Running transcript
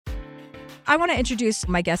I want to introduce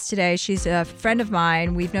my guest today. She's a friend of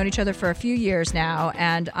mine. We've known each other for a few years now,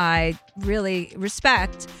 and I really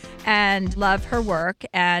respect and love her work.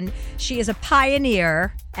 And she is a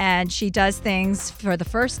pioneer, and she does things for the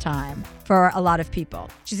first time for a lot of people.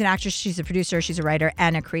 She's an actress, she's a producer, she's a writer,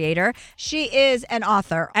 and a creator. She is an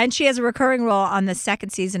author, and she has a recurring role on the second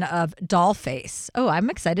season of Dollface. Oh, I'm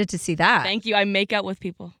excited to see that. Thank you. I make out with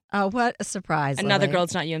people. Oh, what a surprise. Another Lily. girl,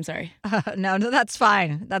 it's not you. I'm sorry. No, that's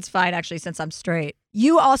fine. That's fine, actually, since I'm straight.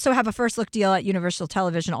 You also have a first look deal at Universal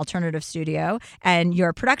Television Alternative Studio, and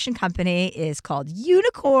your production company is called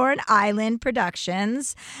Unicorn Island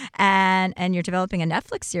Productions, and you're developing a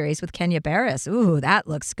Netflix series with Kenya Barris. Ooh, that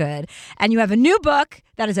looks good. And you have a new book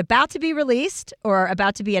that is about to be released, or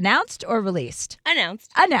about to be announced or released?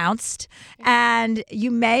 Announced. And you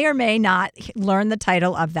may or may not learn the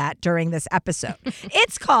title of that during this episode.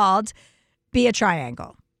 It's called Be a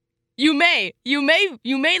Triangle. You may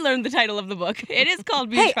learn the title of the book. It is called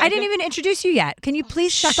Be a Triangle. I didn't even introduce you yet. Can you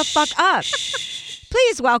please shut the fuck up?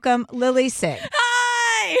 Please welcome Lilly Singh.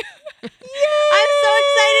 Hi! I'm so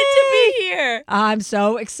excited to be here. I'm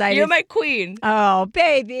so excited. You're my queen. Oh,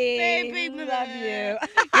 baby. Baby, love you.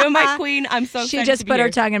 You're my queen. I'm so excited She just to be put here.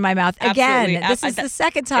 her tongue in my mouth. Absolutely. Again, this is the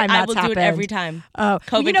second time I that's will happened. do it every time. Oh,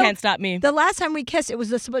 COVID can't stop me. The last time we kissed, it was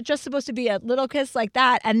just supposed to be a little kiss like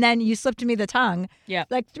that, and then you slipped me the tongue. Yeah.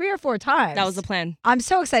 Like 3 or 4 times. That was the plan. I'm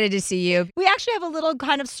so excited to see you. We actually have a little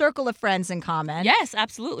kind of circle of friends in common. Yes,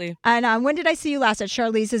 absolutely. And when did I see you last? At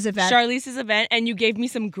Charlize's event? Charlize's event, and you gave me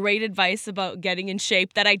some great advice about getting in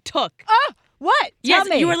shape that I took. Oh, what? Tell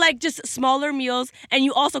me. You were like just smaller meals, and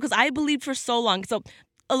you also, because I believed for so long, so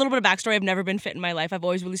a little bit of backstory, I've never been fit in my life. I've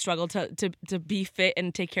always really struggled to be fit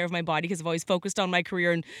and take care of my body because I've always focused on my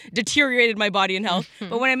career and deteriorated my body and health.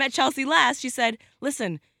 But when I met Chelsea last, she said,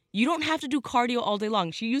 listen, you don't have to do cardio all day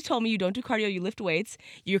long. You told me you don't do cardio, you lift weights,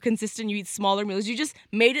 you're consistent, you eat smaller meals. You just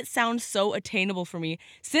made it sound so attainable for me.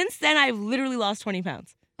 Since then, I've literally lost 20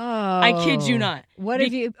 pounds. Oh, I kid you not. What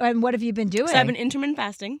have you been doing? So I've been intermittent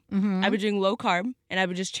fasting. Mm-hmm. I've been doing low carb, and I've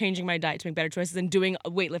been just changing my diet to make better choices and doing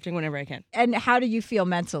weightlifting whenever I can. And how do you feel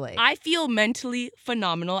mentally? I feel mentally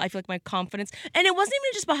phenomenal. I feel like my confidence, and it wasn't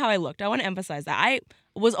even just about how I looked. I want to emphasize that. I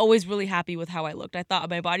was always really happy with how I looked. I thought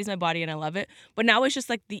my body's my body and I love it. But now it's just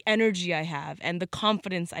like the energy I have and the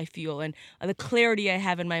confidence I feel and the clarity I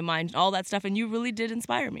have in my mind and all that stuff. And you really did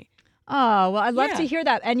inspire me. Oh, well, I'd love to hear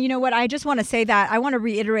that. And you know what? I just want to say that. I want to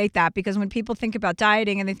reiterate that because when people think about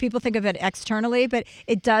dieting and then people think of it externally, but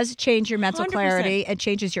it does change your mental 100%. clarity. It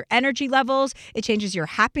changes your energy levels. It changes your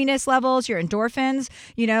happiness levels, your endorphins.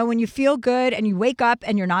 You know, when you feel good and you wake up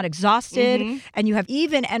and you're not exhausted and you have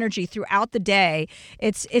even energy throughout the day,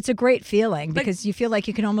 it's a great feeling because you feel like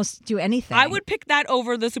you can almost do anything. I would pick that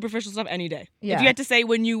over the superficial stuff any day. Yeah. If you had to say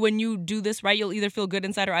when you do this right, you'll either feel good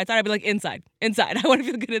inside or outside, I'd be like inside. I want to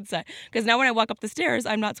feel good inside. Because now when I walk up the stairs,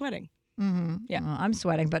 I'm not sweating. Mm-hmm. Yeah, well, I'm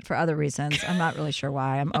sweating, but for other reasons. I'm not really sure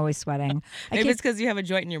why. I'm always sweating. Maybe it's because you have a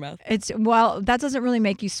joint in your mouth. That doesn't really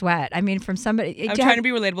make you sweat. I mean, from somebody. I'm trying to be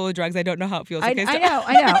relatable with drugs. I don't know how it feels. I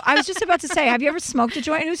know. I was just about to say, have you ever smoked a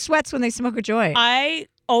joint? Who sweats when they smoke a joint? I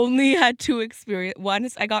only had 2 experiences. One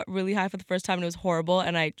is I got really high for the first time and it was horrible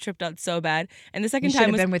and I tripped out so bad. And the second time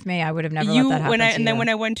was was been with me. I would have never let that happen to you. And then when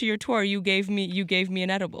I went to your tour, you gave me an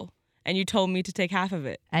edible. And you told me to take half of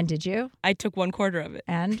it. And did you? I took 1/4 of it.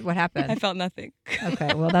 And what happened? I felt nothing.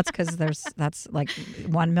 Okay, well, that's because that's like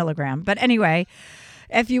 1 milligram. But anyway,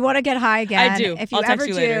 if you want to get high again, I do. If you I'll ever text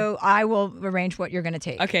you do, later. I will arrange what you're going to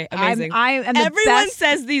take. Okay, amazing. I am the Everyone best.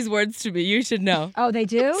 says these words to me. You should know. Oh, they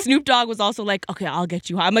do? Snoop Dogg was also like, okay, I'll get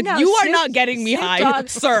you high. I'm like, No, you are Snoop- not getting me Snoop high, Dogg-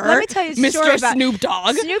 sir. Let me tell you a story Mr. about Snoop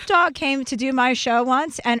Dogg. Snoop Dogg came to do my show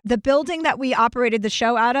once, and the building that we operated the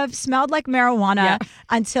show out of smelled like marijuana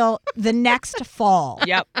until the next fall.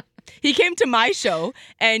 Yep. He came to my show,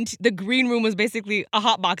 and the green room was basically a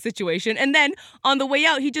hot box situation. And then on the way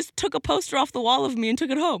out, he just took a poster off the wall of me and took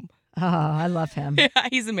it home. Oh, I love him. Yeah,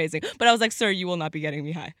 he's amazing. But I was like, sir, you will not be getting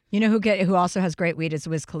me high. You know who also has great weed is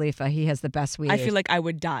Wiz Khalifa. He has the best weed. I feel like I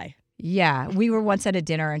would die. Yeah, we were once at a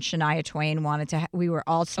dinner and Shania Twain wanted to. We were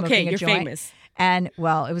all smoking Okay, a you're joint. famous. And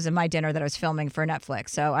well, it was in my dinner that I was filming for Netflix,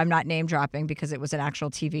 so I'm not name dropping because it was an actual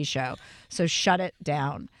TV show. So shut it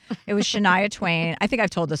down. It was Shania Twain. I think I've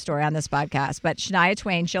told this story on this podcast, but Shania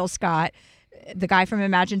Twain, Jill Scott, the guy from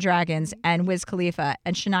Imagine Dragons, and Wiz Khalifa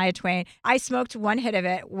and Shania Twain. I smoked one hit of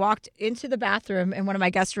it, walked into the bathroom in one of my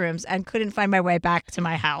guest rooms, and couldn't find my way back to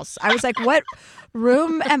my house. I was like, what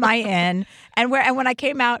room am I in? And when I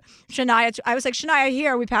came out, I was like, Shania,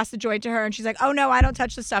 here. We passed the joint to her, and she's like, oh, no, I don't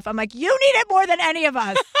touch the stuff. I'm like, you need it more than any of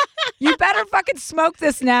us. You better fucking smoke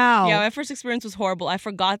this now. Yeah, my first experience was horrible. I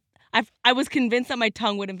forgot I was convinced that my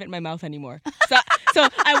tongue wouldn't fit in my mouth anymore. So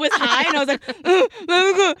I was high and I was like,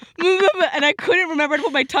 and I couldn't remember to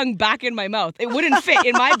put my tongue back in my mouth. It wouldn't fit.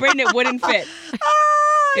 In my brain, it wouldn't fit.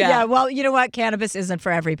 Yeah, well, you know what? Cannabis isn't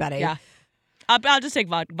for everybody. Yeah. I'll just take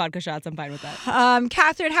vodka shots. I'm fine with that.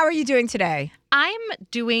 Catherine, how are you doing today? I'm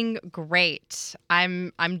doing great.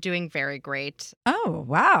 I'm doing very great. Oh,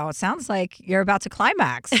 wow. Sounds like you're about to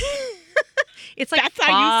climax. It's like That's how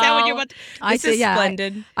you sound when you're about to. This is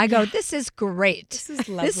splendid. I go, this is great. This is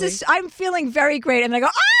lovely. I'm feeling very great. And then I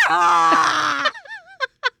go, ah!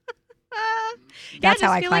 That's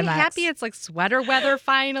how I feeling climax. happy. It's like sweater weather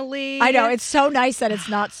finally. I know. It's so nice that it's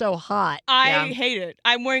not so hot. I hate it.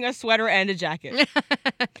 I'm wearing a sweater and a jacket.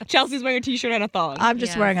 Chelsea's wearing a t-shirt and a thong. I'm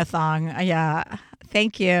just wearing a thong. Yeah.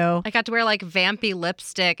 Thank you. I got to wear like vampy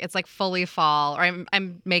lipstick. It's like fully fall, or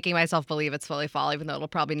I'm making myself believe it's fully fall, even though it'll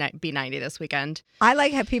probably be 90 this weekend. I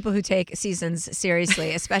like how people who take seasons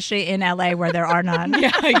seriously, especially in LA where there are none.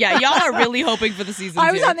 Yeah. Y'all are really hoping for the season.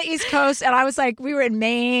 I was on the East Coast and I was like, we were in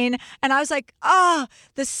Maine and I was like, oh,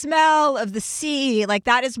 the smell of the sea. Like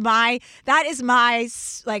that is my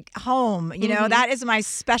like home, you know, that is my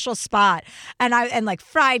special spot. And like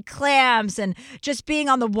fried clams and just being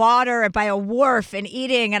on the water by a wharf and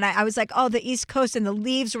eating. And I was like, oh, the East Coast and the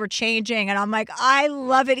leaves were changing. And I'm like, I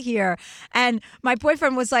love it here. And my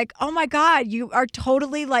boyfriend was like, oh my God, you are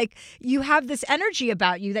totally like, you have this energy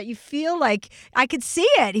about you that you feel like I could see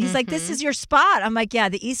it. He's like, this is your spot. I'm like, yeah,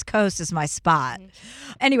 the East Coast is my spot.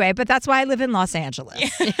 Anyway, but that's why I live in Los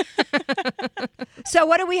Angeles. So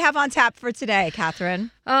what do we have on tap for today,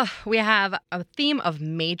 Catherine? We have a theme of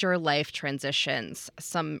major life transitions,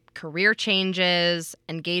 some career changes,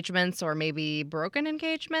 engagements or maybe broken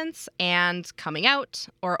engagements, and coming out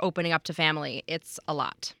or opening up to family. It's a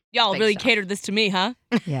lot. Y'all really catered this to me, huh?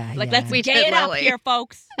 Yeah. Like, yeah. let's gay it up here,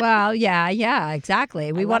 folks. Well, yeah,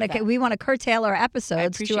 exactly. We want to curtail our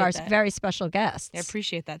episodes to our very special guests. I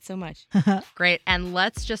appreciate that so much. Great. And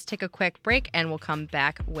let's just take a quick break and we'll come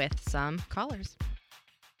back with some callers.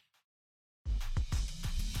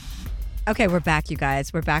 Okay, we're back, you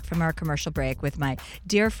guys. We're back from our commercial break with my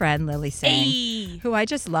dear friend, Lilly Singh, who I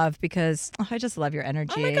just love because I just love your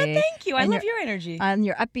energy. Oh my God, thank you. I love your energy. And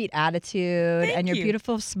your upbeat attitude and your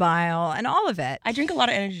beautiful smile and all of it. I drink a lot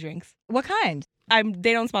of energy drinks. What kind?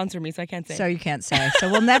 They don't sponsor me, so I can't say. So you can't say.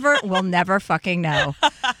 So we'll never fucking know.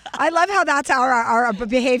 I love how that's our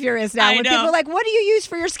behavior is now. When people are like, what do you use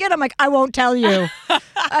for your skin? I'm like, I won't tell you.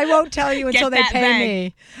 I won't tell you until they pay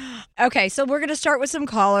me. Okay, so we're going to start with some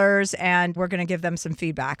callers and we're going to give them some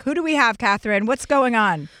feedback. Who do we have, Catherine? What's going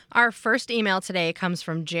on? Our first email today comes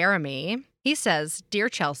from Jeremy. He says, Dear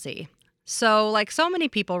Chelsea, so like so many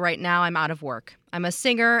people right now, I'm out of work. I'm a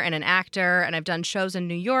singer and an actor, and I've done shows in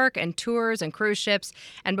New York and tours and cruise ships.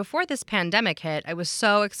 And before this pandemic hit, I was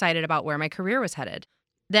so excited about where my career was headed.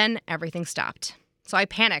 Then everything stopped. So I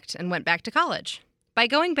panicked and went back to college. By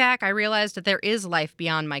going back, I realized that there is life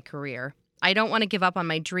beyond my career. I don't want to give up on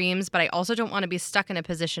my dreams, but I also don't want to be stuck in a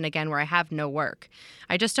position again where I have no work.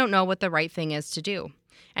 I just don't know what the right thing is to do.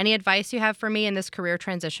 Any advice you have for me in this career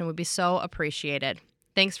transition would be so appreciated.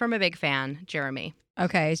 Thanks from a big fan, Jeremy.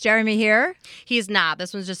 Okay, is Jeremy here? He's not.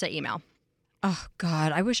 This one's just an email. Oh,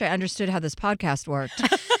 God, I wish I understood how this podcast worked.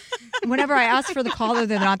 Whenever I ask for the caller,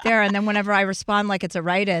 they're not there. And then whenever I respond like it's a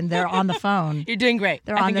write-in, they're on the phone. You're doing great.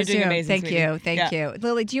 They're on the Zoom. Thank you. Thank you.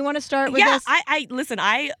 Lily, do you want to start with this? I listen,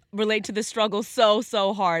 I relate to this struggle so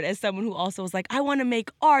hard as someone who also was like, I want to make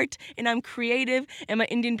art and I'm creative. And my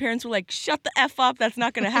Indian parents were like, shut the F up. That's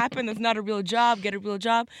not going to happen. That's not a real job. Get a real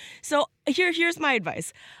job. So here's my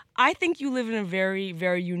advice. I think you live in a very,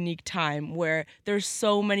 very unique time where there's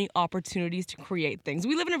so many opportunities to create things.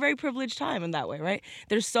 We live in a very privileged time in that way, right?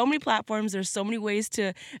 There's so many platforms. There's so many ways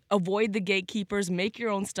to avoid the gatekeepers, make your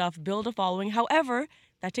own stuff, build a following. However,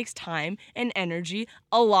 that takes time and energy,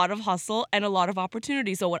 a lot of hustle, and a lot of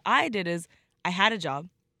opportunity. So what I did is I had a job.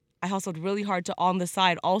 I hustled really hard to, on the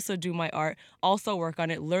side, also do my art, also work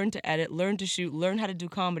on it, learn to edit, learn to shoot, learn how to do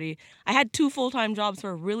comedy. I had 2 full-time jobs for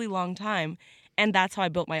a really long time. And that's how I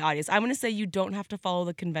built my audience. I'm going to say you don't have to follow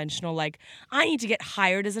the conventional, like, I need to get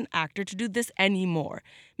hired as an actor to do this anymore.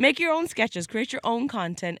 Make your own sketches, create your own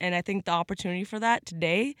content. And I think the opportunity for that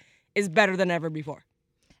today is better than ever before.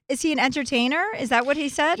 Is he an entertainer? Is that what he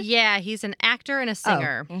said? Yeah, he's an actor and a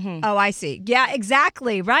singer. Oh, I see. Yeah,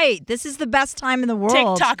 exactly. Right. This is the best time in the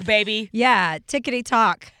world. TikTok, baby. Yeah, tickety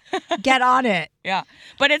talk. Get on it. Yeah.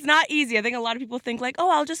 But it's not easy. I think a lot of people think like,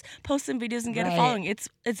 oh, I'll just post some videos and get a following. It's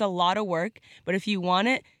a lot of work. But if you want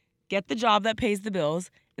it, get the job that pays the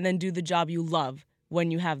bills and then do the job you love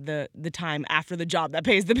when you have the time after the job that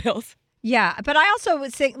pays the bills. Yeah, but I also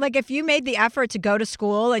would think, like, if you made the effort to go to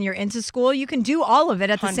school and you're into school, you can do all of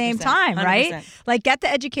it at the same time, right? 100%. Like, get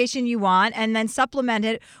the education you want and then supplement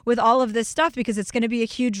it with all of this stuff because it's going to be a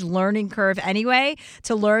huge learning curve anyway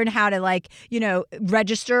to learn how to, like,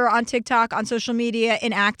 register on TikTok, on social media,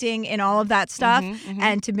 in acting, in all of that stuff,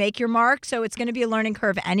 and to make your mark. So it's going to be a learning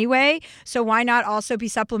curve anyway. So why not also be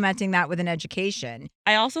supplementing that with an education?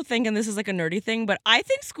 I also think, and this is like a nerdy thing, but I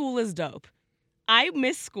think school is dope. I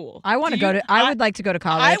miss school. I want to go to. I would like to go to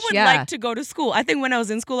college. I would like to go to school. I think when I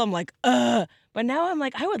was in school, I'm like, ugh. But now I'm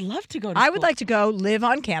like, I would love to go to school. I would like to go live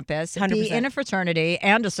on campus, 100%. be in a fraternity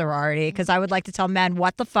and a sorority, because I would like to tell men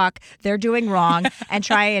what the fuck they're doing wrong and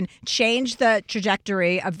try and change the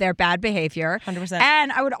trajectory of their bad behavior. 100%.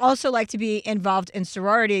 And I would also like to be involved in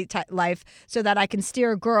sorority life so that I can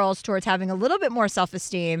steer girls towards having a little bit more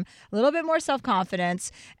self-esteem, a little bit more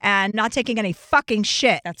self-confidence, and not taking any fucking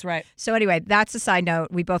shit. That's right. So anyway, that's a side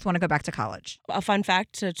note. We both want to go back to college. A fun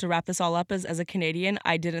fact to wrap this all up is, as a Canadian,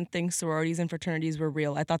 I didn't think sororities and fraternities were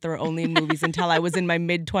real. I thought they were only in movies until I was in my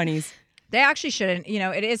mid-20s. They actually shouldn't.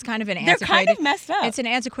 It is kind of an They're antiquated. kind of messed up. It's an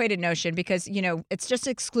antiquated notion because, it's just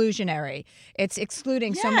exclusionary. It's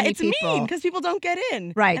excluding so Yeah, many it's people. mean because people don't get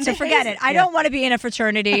in. Right. And So they forget hate it. I don't want to be in a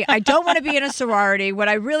fraternity. I don't want to be in a sorority. What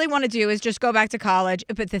I really want to do is just go back to college.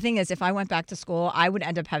 But the thing is, if I went back to school, I would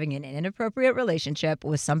end up having an inappropriate relationship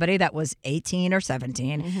with somebody that was 18 or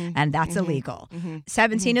 17, and that's illegal.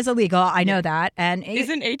 17 is illegal. I know that. And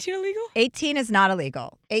Isn't 18 illegal? 18 is not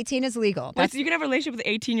illegal. 18 is legal. Wait, so you can have a relationship with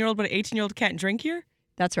an 18-year-old, but an 18-year-old can't drink here?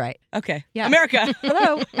 That's right. Okay. Yeah. America.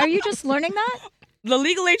 Hello. Are you just learning that? The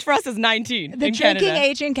legal age for us is 19 The in drinking Canada.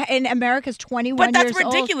 age in America is 21 But that's years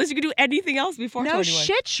old. ridiculous. You can do anything else before No 21.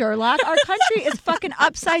 shit, Sherlock. Our country is fucking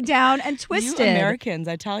upside down and twisted. You Americans,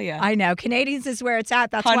 I tell you. I know. Canadians is where it's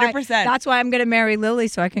at. That's 100%. That's why I'm going to marry Lilly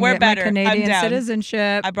so I can We're get better. my I'm Canadian down.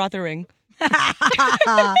 citizenship. I brought the ring.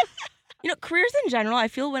 Careers in general, I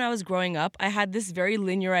feel when I was growing up, I had this very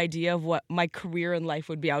linear idea of what my career in life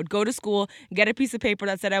would be. I would go to school, get a piece of paper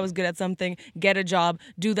that said I was good at something, get a job,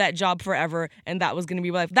 do that job forever, and that was going to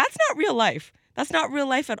be my life. That's not real life. That's not real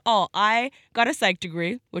life at all. I got a psych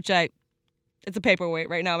degree, which it's a paperweight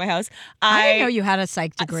right now in my house. I didn't know you had a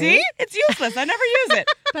psych degree. See? It's useless. I never use it.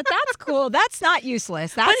 But that's cool. That's not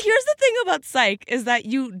useless. But here's the thing about psych is that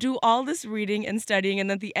you do all this reading and studying, and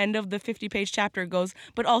at the end of the 50-page chapter goes,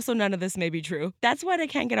 but also none of this may be true. That's what I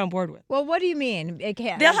can't get on board with. Well, what do you mean? It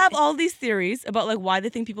can't. They'll have all these theories about like why they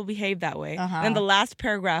think people behave that way. And then the last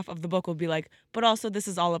paragraph of the book will be like, but also this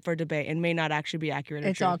is all up for debate and may not actually be accurate or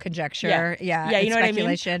It's true. all conjecture. Yeah. Yeah, you it's know what I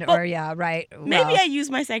mean? speculation Well, right. Maybe Well, I use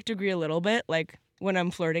my psych degree a little bit, like when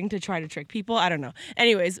I'm flirting to try to trick people. I don't know.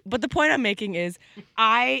 Anyways, but the point I'm making is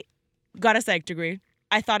I got a psych degree.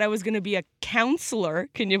 I thought I was going to be a counselor.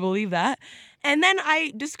 Can you believe that? And then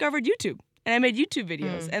I discovered YouTube and I made YouTube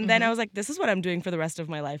videos. And then I was like, this is what I'm doing for the rest of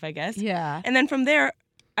my life, I guess. Yeah. And then from there,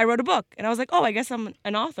 I wrote a book and I was like, oh, I guess I'm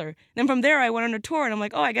an author. Then from there, I went on a tour and I'm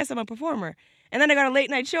like, oh, I guess I'm a performer. And then I got a late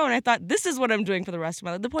night show and I thought, this is what I'm doing for the rest of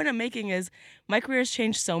my life. The point I'm making is my career has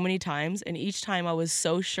changed so many times. And each time I was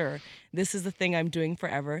so sure this is the thing I'm doing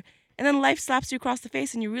forever. And then life slaps you across the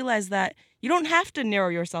face and you realize that you don't have to narrow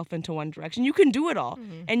yourself into one direction. You can do it all.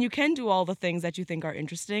 And you can do all the things that you think are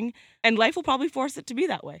interesting. And life will probably force it to be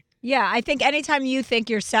that way. Yeah, I think anytime you think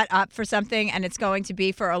you're set up for something and it's going to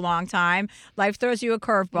be for a long time, life throws you a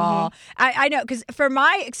curveball. I know, because for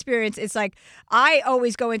my experience, it's like I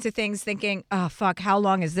always go into things thinking, oh, fuck, how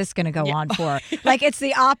long is this going to go on for? Like, it's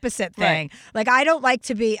the opposite thing. Right. Like, I don't like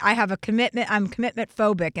to be, I have a commitment, I'm commitment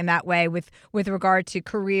phobic in that way with regard to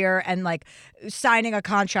career and like signing a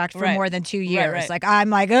contract for more than 2 years. Right. Like,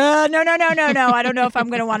 I'm like, no. I don't know if I'm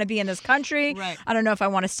going to want to be in this country. Right. I don't know if I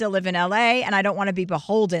want to still live in LA, and I don't want to be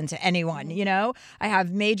beholden to anyone, I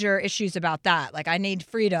have major issues about that. Like, I need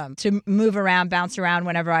freedom to move around, bounce around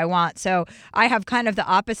whenever I want. So I have kind of the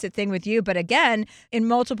opposite thing with you, but again, in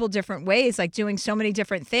multiple different ways, like doing so many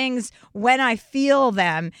different things when I feel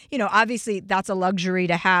them. Obviously that's a luxury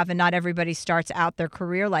to have, and not everybody starts out their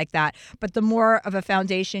career like that. But the more of a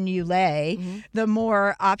foundation you lay, the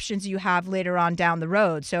more options you have later on down the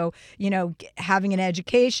road. So, having an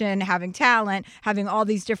education, having talent, having all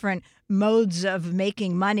these different modes of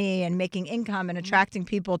making money and making income and attracting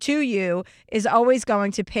people to you is always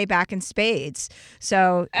going to pay back in spades.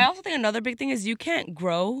 So I also think another big thing is you can't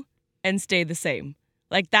grow and stay the same.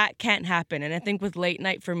 Like, that can't happen. And I think with late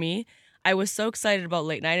night for me, I was so excited about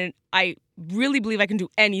late night, and I really believe I can do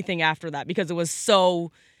anything after that because it was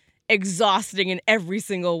so exhausting in every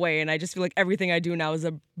single way. And I just feel like everything I do now is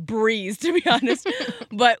a breeze, to be honest.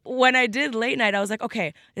 But when I did late night, I was like,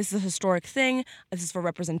 okay, this is a historic thing. This is for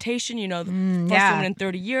representation. You know, the first woman in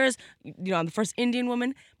 30 years. You know, I'm the first Indian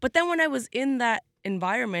woman. But then when I was in that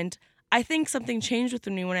environment, I think something changed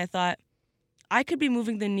within me when I thought I could be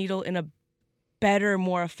moving the needle in a better,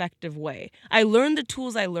 more effective way. I learned the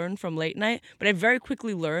tools I learned from late night, but I very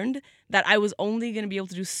quickly learned that I was only going to be able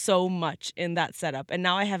to do so much in that setup. And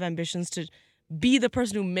now I have ambitions to be the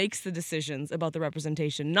person who makes the decisions about the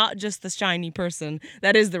representation, not just the shiny person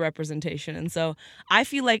that is the representation. And so I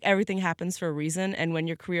feel like everything happens for a reason. And when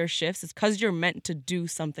your career shifts, it's because you're meant to do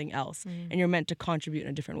something else and you're meant to contribute in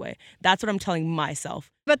a different way. That's what I'm telling myself.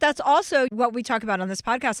 But that's also what we talk about on this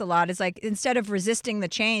podcast a lot is like, instead of resisting the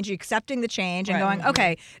change, you're accepting the change and going,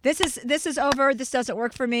 okay, this is over. This doesn't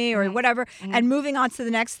work for me or whatever. And moving on to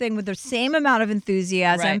the next thing with the same amount of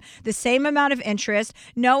enthusiasm, the same amount of interest,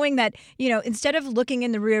 knowing that, you know, instead of looking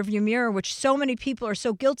in the rearview mirror, which so many people are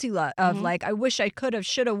so guilty of, like, I wish I could have,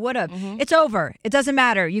 should have, would have. It's over. It doesn't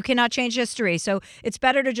matter. You cannot change history. So it's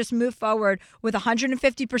better to just move forward with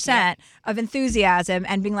 150% of enthusiasm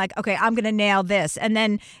and being like, okay, I'm going to nail this. And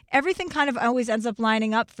then everything kind of always ends up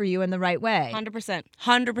lining up for you in the right way. 100%.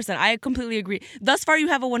 100%. I completely agree. Thus far, you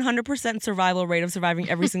have a 100% survival rate of surviving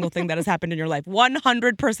every single thing that has happened in your life.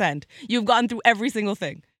 100%. You've gone through every single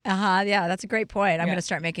thing. Yeah, that's a great point. I'm going to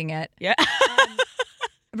start making it. Yeah.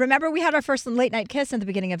 Remember, we had our first late night kiss at the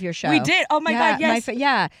beginning of your show. We did. Oh my God, yes.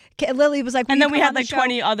 Lily was like, and then we had like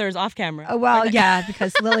 20 others off camera. Oh, well, yeah,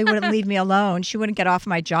 because Lily wouldn't leave me alone. She wouldn't get off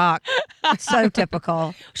my jock. It's so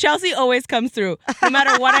typical. Chelsea always comes through, no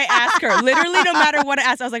matter what I ask her. Literally, no matter what I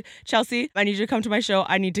ask. I was like, Chelsea, I need you to come to my show.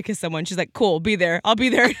 I need to kiss someone. She's like, cool, be there. I'll be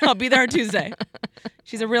there. I'll be there on Tuesday.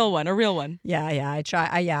 She's a real one. Yeah. I try.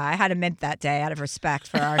 I had a mint that day out of respect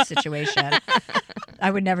for our situation. I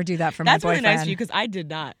would never do that for my boyfriend. That's really nice of you because I did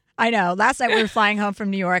not. I know. Last night we were flying home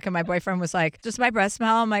from New York and my boyfriend was like, does my breath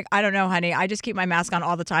smell? I'm like, I don't know, honey. I just keep my mask on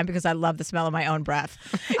all the time because I love the smell of my own breath.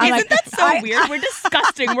 Isn't that so weird? We're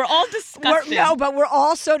disgusting. We're all disgusting. But we're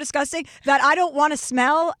all so disgusting that I don't want to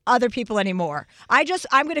smell other people anymore. I'm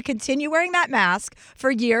going to continue wearing that mask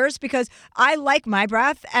for years because I like my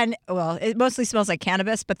breath. And, well, it mostly smells like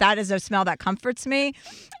cannabis, but that is a smell that comforts me.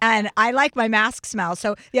 And I like my mask smell.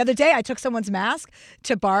 So the other day I took someone's mask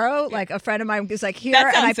to borrow. Like a friend of mine was like, here.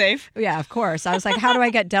 That sounds safe. Yeah, of course. I was like, how do I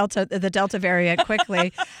get the Delta variant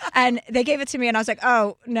quickly? And they gave it to me and I was like,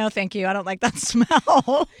 oh, no, thank you. I don't like that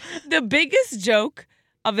smell. The biggest joke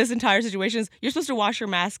of this entire situation is you're supposed to wash your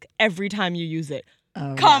mask every time you use it.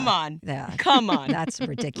 Oh, Come on. Yeah. Come on. That's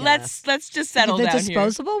ridiculous. Let's just settle down here. The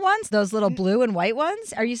disposable ones? Those little blue and white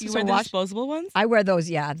ones? Are you supposed to wash? The disposable ones? I wear those,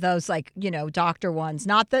 those like, doctor ones.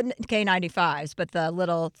 Not the K95s, but the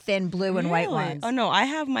little thin blue and white ones. Oh, no. I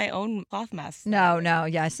have my own cloth mask. No.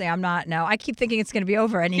 Yeah, see, I'm not. No, I keep thinking it's going to be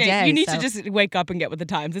over any day. You need to just wake up and get with the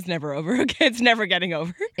times. It's never over. Okay? It's never getting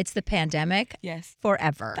over. It's the pandemic. Yes.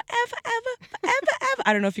 Forever. Forever.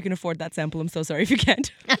 I don't know if you can afford that sample. I'm so sorry if you can't.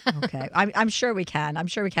 Okay. I'm sure we can.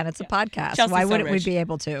 It's a podcast. Chelsea's Why so wouldn't rich. we be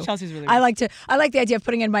able to? Chelsea's really rich. I like the idea of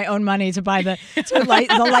putting in my own money to buy the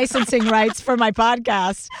licensing rights for my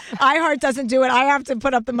podcast. iHeart doesn't do it. I have to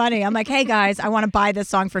put up the money. I'm like, hey guys, I want to buy this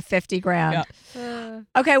song for $50,000. Yeah.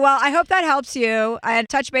 Okay, well, I hope that helps you.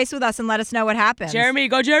 Touch base with us and let us know what happens. Jeremy,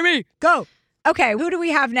 go Jeremy. Go. Okay, who do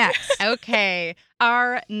we have next? Okay,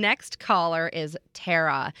 our next caller is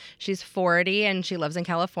Tara. She's 40 and she lives in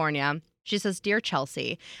California. She says, Dear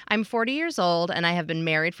Chelsea, I'm 40 years old and I have been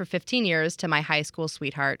married for 15 years to my high school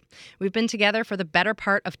sweetheart. We've been together for the better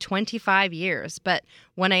part of 25 years, but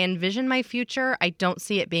when I envision my future, I don't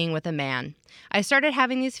see it being with a man. I started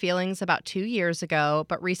having these feelings about 2 years ago,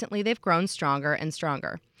 but recently they've grown stronger and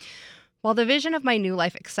stronger. While the vision of my new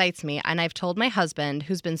life excites me, and I've told my husband,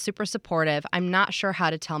 who's been super supportive, I'm not sure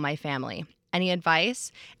how to tell my family. Any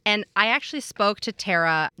advice? And I actually spoke to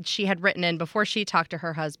Tara. She had written in before she talked to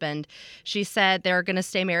her husband. She said they're going to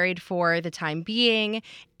stay married for the time being,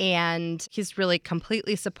 and he's really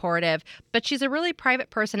completely supportive. But she's a really private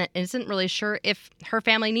person and isn't really sure if her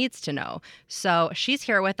family needs to know. So she's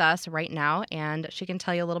here with us right now, and she can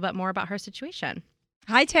tell you a little bit more about her situation.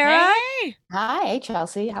 Hi, Tara. Hey. Hi,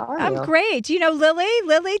 Chelsea. How are you? I'm great. Do you know Lily?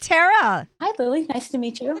 Lily, Tara. Hi, Lily. Nice to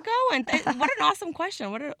meet you. How's it going? What an awesome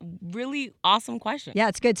question. What a really awesome question. Yeah,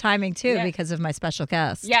 it's good timing, too, because of my special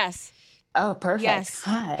guest. Yes. Oh, perfect. Yes.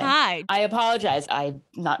 Hi. I apologize. I'm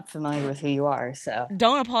not familiar with who you are, so.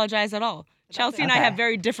 Don't apologize at all. Chelsea and I have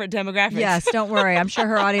very different demographics. Yes, don't worry. I'm sure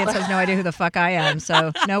her audience has no idea who the fuck I am,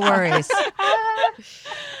 so no worries.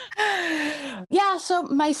 Yeah, so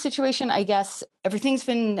my situation, I guess everything's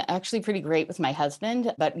been actually pretty great with my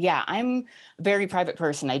husband, but yeah, I'm a very private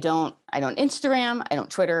person. I don't Instagram, I don't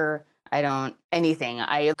Twitter, I don't anything.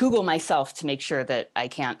 I Google myself to make sure that I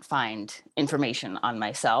can't find information on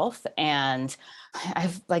myself. And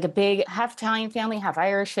I've like a big half Italian family, half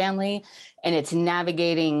Irish family, and it's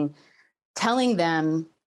navigating telling them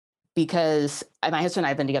because my husband and I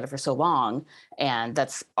have been together for so long and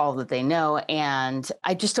that's all that they know. And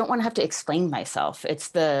I just don't want to have to explain myself. It's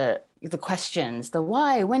the questions, the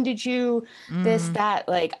why, when did you this, Mm. that,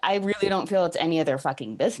 like, I really don't feel it's any of their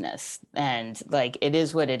fucking business. And like, it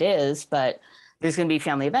is what it is, but there's going to be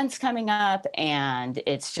family events coming up and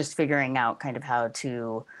it's just figuring out kind of how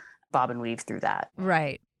to bob and weave through that.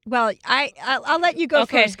 Right. Well, I'll let you go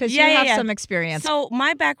Okay. first because Yeah, you yeah, have yeah. some experience. So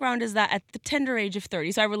my background is that at the tender age of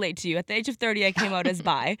 30, so I relate to you. At the age of 30, I came out as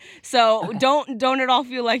bi. So Okay. don't at all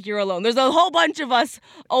feel like you're alone. There's a whole bunch of us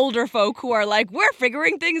older folk who are like, we're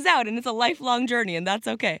figuring things out, and it's a lifelong journey, and that's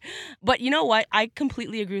okay. But you know what? I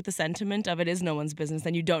completely agree with the sentiment of it is no one's business,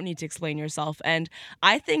 and you don't need to explain yourself. And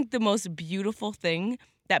I think the most beautiful thing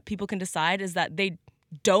that people can decide is that they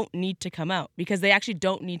don't need to come out because they actually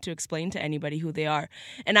don't need to explain to anybody who they are.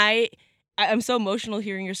 And I'm so emotional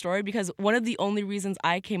hearing your story because one of the only reasons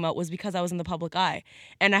I came out was because I was in the public eye.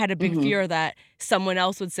 And I had a big Mhm. fear that someone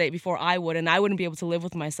else would say it before I would, and I wouldn't be able to live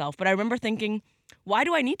with myself. But I remember thinking, why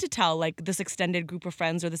do I need to tell like this extended group of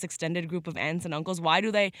friends or this extended group of aunts and uncles? Why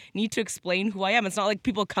do they need to explain who I am? It's not like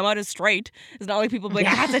people come out as straight. It's not like people be like,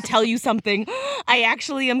 I have to tell you something. I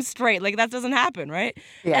actually am straight. Like that doesn't happen, right?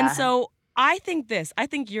 And Yeah. so I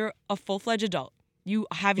think you're a full-fledged adult. You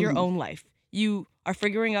have your Mhm. own life. You are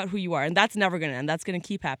figuring out who you are, and that's never going to end. That's going to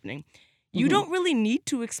keep happening. You Mhm. don't really need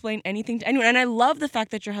to explain anything to anyone. And I love the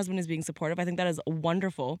fact that your husband is being supportive. I think that is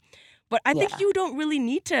wonderful. But I think Yeah. you don't really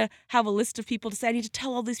need to have a list of people to say, I need to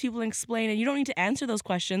tell all these people and explain, and you don't need to answer those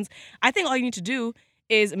questions. I think all you need to do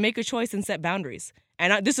is make a choice and set boundaries.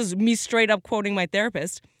 And this is me straight up quoting my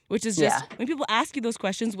therapist, which is just Yeah. when people ask you those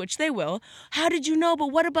questions, which they will, how did you know? But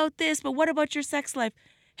what about this? But what about your sex life?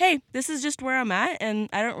 Hey, this is just where I'm at, and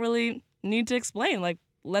I don't really need to explain. Like,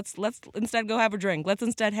 let's instead go have a drink. Let's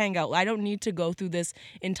instead hang out. I don't need to go through this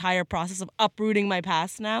entire process of uprooting my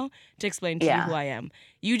past now to explain to you who Yeah. I am.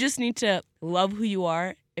 You just need to love who you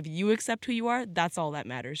are. If you accept who you are, that's all that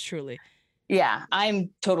matters, truly. Yeah, I'm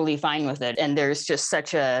totally fine with it. And there's just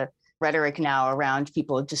such a rhetoric now around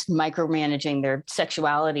people just micromanaging their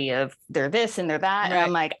sexuality of they're this and they're that. And I'm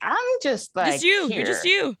Right. like, I'm just like Just you. You're just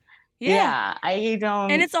here. you. Yeah. Yeah, I And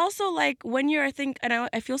don't. it's also like when you're, I think, and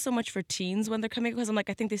I feel so much for teens when they're coming because I'm like,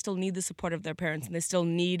 I think they still need the support of their parents and they still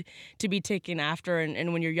need to be taken after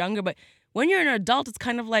and when you're younger. But when you're an adult, it's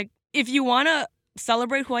kind of like, if you want to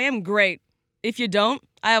celebrate who I am, great. If you don't,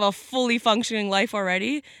 I have a fully functioning life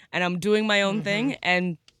already and I'm doing my own thing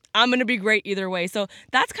and I'm going to be great either way. So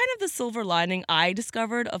that's kind of the silver lining I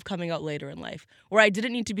discovered of coming out later in life, where I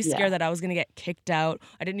didn't need to be Yeah. scared that I was going to get kicked out.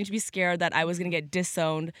 I didn't need to be scared that I was going to get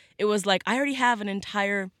disowned. It was like, I already have an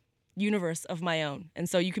entire universe of my own. And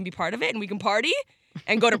so you can be part of it and we can party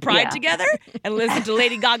and go to Pride Yeah. together and listen to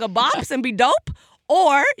Lady Gaga bops and be dope.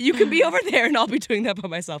 Or you can be over there and I'll be doing that by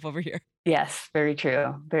myself over here. Yes, very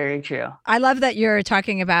true. Very true. I love that you're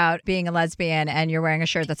talking about being a lesbian and you're wearing a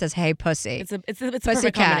shirt that says "Hey, pussy." It's a perfect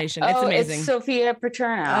Pussycat. combination. It's amazing. It's Sophia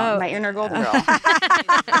Paterno, Oh. my inner golden girl.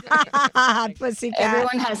 Pussycat.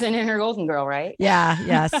 Everyone has an inner golden girl, right? Yeah,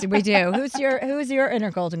 yes, we do. Who's your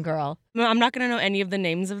inner golden girl? No, I'm not going to know any of the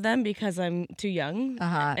names of them because I'm too young.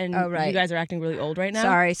 Uh-huh. And Oh, right. you guys are acting really old right now.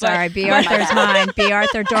 Sorry. B. My Arthur's bad. mine. B.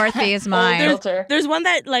 Arthur Dorothy is mine. Filter. There's one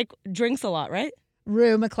that like drinks a lot, right?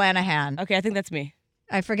 Rue McClanahan. Okay, I think that's me.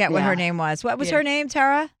 I forget what Yeah. her name was. What was Yeah. her name,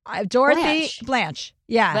 Tara? Dorothy Blanche.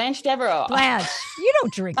 Yeah. Blanche Devereaux. Blanche. You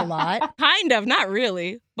don't drink a lot. Kind of, not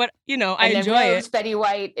really, but I And enjoy then Rose, it. Betty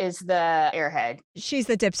White is the airhead. She's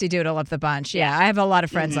the dipsy doodle of the bunch. Yeah, I have a lot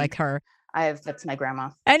of friends Mhm. like her. That's my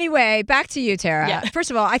grandma. Anyway, back to you, Tara. Yeah.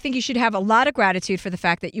 First of all, I think you should have a lot of gratitude for the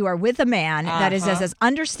fact that you are with a man that is Uh-huh. as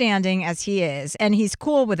understanding as he is. And he's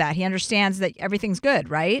cool with that. He understands that everything's good,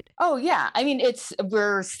 right? Oh yeah. I mean,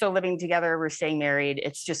 we're still living together. We're staying married.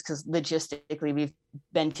 It's just because logistically we've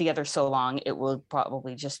been together so long, it will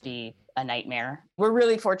probably just be a nightmare. We're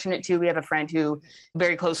really fortunate too. We have a friend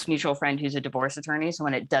very close mutual friend who's a divorce attorney. So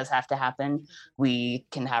when it does have to happen, we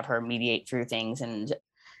can have her mediate through things. And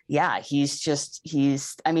yeah,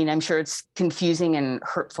 I mean, I'm sure it's confusing and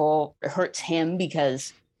hurtful. It hurts him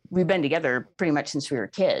because we've been together pretty much since we were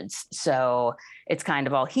kids. So it's kind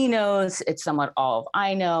of all he knows. It's somewhat all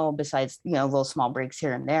I know, besides, little small breaks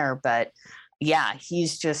here and there. But yeah,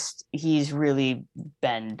 he's really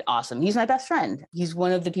been awesome. He's my best friend. He's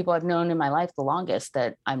one of the people I've known in my life the longest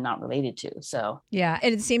that I'm not related to. So Yeah.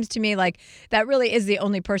 And it seems to me like that really is the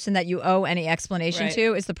only person that you owe any explanation Right.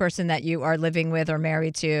 to is the person that you are living with or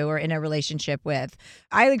married to or in a relationship with.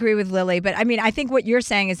 I agree with Lily, but I mean, I think what you're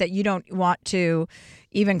saying is that you don't want to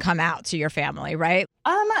even come out to your family, right?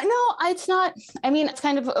 no, it's not. I mean, it's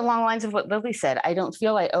kind of along the lines of what Lily said. I don't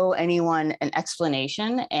feel I owe anyone an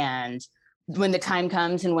explanation. And when the time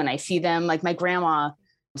comes and when I see them, like my grandma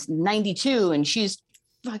is 92 and she's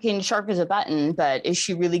fucking sharp as a button, but is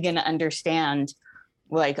she really going to understand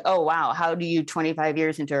like, oh, wow, how do you 25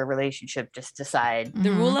 years into a relationship just decide?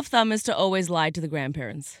 The rule of thumb is to always lie to the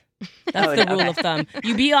grandparents. That's Oh, the okay. rule of thumb.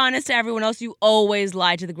 You be honest to everyone else. You always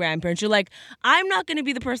lie to the grandparents. You're like, I'm not going to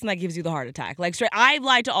be the person that gives you the heart attack. Like, straight, I've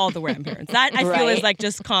lied to all the grandparents. That I feel is Right. like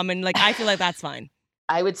just common. Like, I feel like that's fine.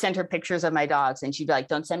 I would send her pictures of my dogs and she'd be like,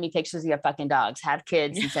 don't send me pictures of your fucking dogs. Have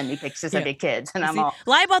kids and send me pictures Yeah. of your kids. And I'm See, all,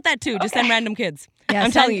 lie about that too. Just send random kids. Yeah,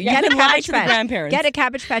 I'm telling you, you get can a lie Cabbage to the Patch. grandparents. Get a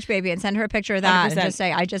Cabbage Patch baby and send her a picture of that and 100%. just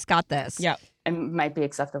say, I just got this. Yeah. it might be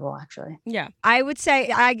acceptable, actually. Yeah. I would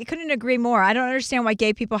say I couldn't agree more. I don't understand why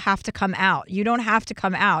gay people have to come out. You don't have to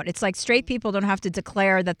come out. It's like straight people don't have to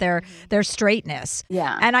declare that their straightness.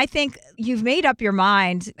 Yeah. And I think you've made up your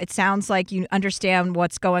mind. It sounds like you understand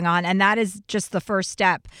what's going on. And that is just the first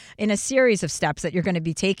step in a series of steps that you're going to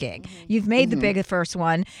be taking. You've made the big first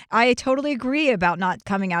one. I totally agree about not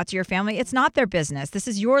coming out to your family. It's not their business. This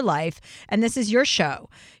is your life and this is your show.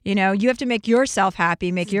 You know, you have to make yourself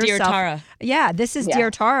happy, make Dear yourself. Tara. Yeah, this is Yeah.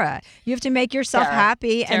 Dear Tara. You have to make yourself Tara.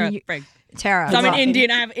 happy. Tara. And you, Frig. Tara. So I'm an Well, Indian.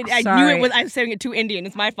 I knew Sorry. it was. I'm saying it too Indian.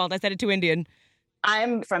 It's my fault. I said it too Indian.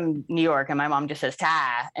 I'm from New York and my mom just says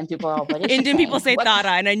Ta, and people are like, what is she Indian people saying? say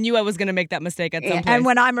Tara, and I knew I was going to make that mistake at some Yeah. point. And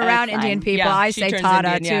when I'm around That's Indian fine. people, Yeah, I she say turns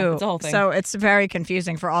Tata Indian, yeah, too. it's a whole thing. So it's very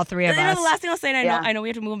confusing for all three of You know, us. the last thing I'll say, and Yeah. I know we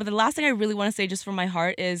have to move on, but the last thing I really want to say just from my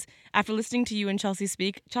heart is after listening to you and Chelsea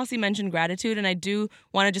speak, Chelsea mentioned gratitude, and I do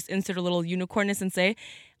want to just insert a little unicornness and say,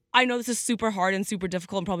 I know this is super hard and super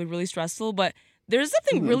difficult and probably really stressful, but there's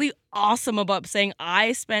something really awesome about saying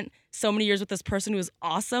I spent so many years with this person who is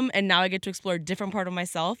awesome, and now I get to explore a different part of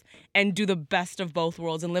myself and do the best of both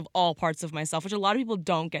worlds and live all parts of myself, which a lot of people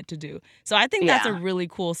don't get to do. So I think that's a Yeah. really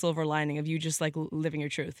cool silver lining of you just like living your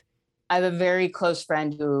truth. I have a very close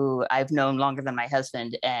friend who I've known longer than my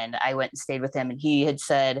husband, and I went and stayed with him, and he had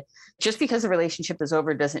said, just because the relationship is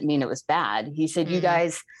over doesn't mean it was bad. He said, you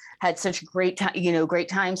guys had such great time, great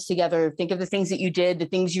times together. Think of the things that you did, the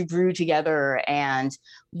things you grew together, and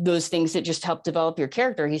those things that just helped develop your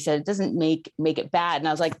character. He said, it doesn't make it bad. And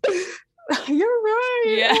I was like, you're right.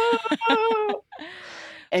 Yeah.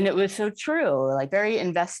 And it was so true, like very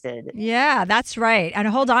invested. Yeah, that's right. And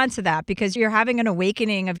hold on to that because you're having an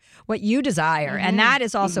awakening of what you desire. And that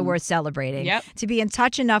is also worth celebrating. Yep. To be in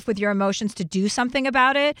touch enough with your emotions to do something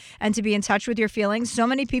about it and to be in touch with your feelings. So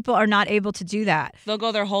many people are not able to do that. They'll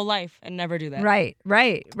go their whole life and never do that. Right.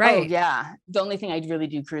 Oh, yeah. The only thing I really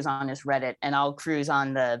do cruise on is Reddit, and I'll cruise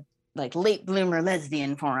on the like late bloomer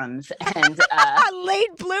lesbian forums. And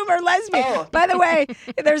Late bloomer lesbian. Oh. By the way,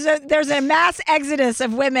 there's a mass exodus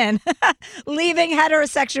of women leaving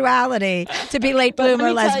heterosexuality to be late But let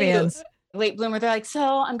bloomer me tell you, lesbians. late bloomer, they're like, so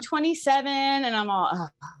I'm 27, and I'm all, oh,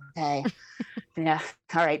 okay. Yeah.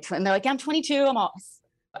 All right. And they're like, I'm 22. I'm all,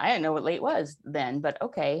 I didn't know what late was then, but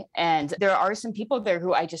okay. And there are some people there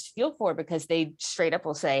who I just feel for because they straight up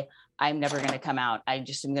will say, I'm never going to come out. I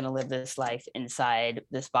just am going to live this life inside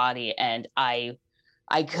this body. And I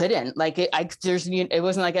couldn't it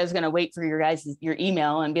wasn't like I was going to wait for your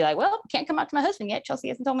email and be like, well, can't come out to my husband yet. Chelsea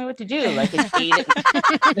hasn't told me what to do. Like it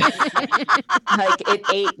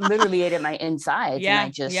literally ate at my insides. Yeah,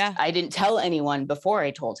 And yeah. I didn't tell anyone before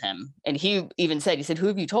I told him. And he even said, who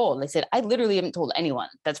have you told? I said, I literally haven't told anyone.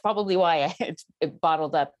 That's probably why it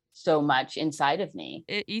bottled up so much inside of me.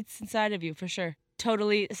 It eats inside of you for sure.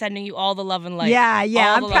 Totally sending you all the love and light. Yeah. All I'm the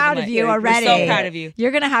love and proud of light. you We're already. So proud of you.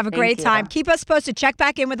 You're going to have a Thank great you. time. Keep us posted. Check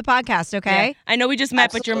back in with the podcast, okay? Yeah. I know we just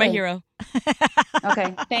met, but you're my Absolutely. hero.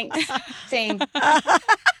 Okay. Thanks. Same.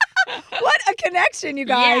 What a connection, you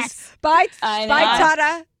guys. Yes. Bye, I bye, know.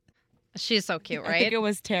 Tata. She's so cute, I right? think it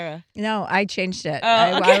was Tara. No, I changed it. Oh,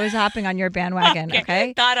 I was hopping on your bandwagon,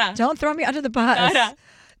 okay? Tara. Don't throw me under the bus. Tata.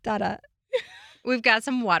 Tata. We've got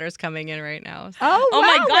some waters coming in right now. Oh, Oh my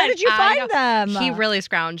wow. God, Where did you I find know. them? He really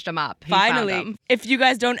scrounged them up. He found Finally. them. If you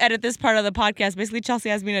guys don't edit this part of the podcast, basically Chelsea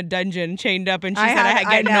has me in a dungeon chained up and she I said had- I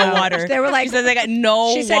I get no know. water. They were like- she says I got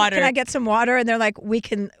no She said, water. can I get some water? And they're like,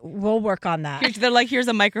 we'll work on that. They're like, here's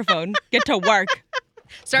a microphone. Get to work.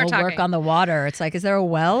 Start we'll talking. work on the water. It's like, is there a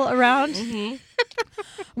well around? Mm-hmm.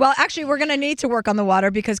 Well, actually, we're going to need to work on the water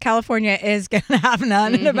because California is going to have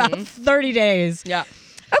none in about 30 days. Yeah.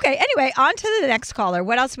 Okay, anyway, on to the next caller.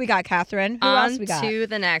 What else we got, Catherine? Who else we got? On to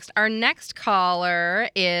the next. Our next caller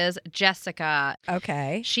is Jessica.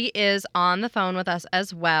 Okay. She is on the phone with us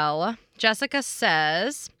as well. Jessica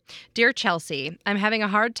says, Dear Chelsea, I'm having a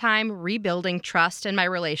hard time rebuilding trust in my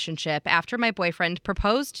relationship after my boyfriend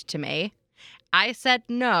proposed to me. I said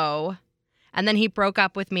no, and then he broke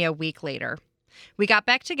up with me a week later. We got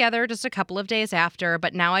back together just a couple of days after,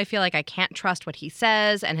 but now I feel like I can't trust what he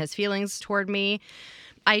says and his feelings toward me.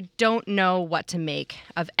 I don't know what to make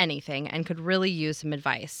of anything and could really use some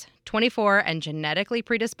advice. 24 and genetically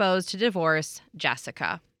predisposed to divorce,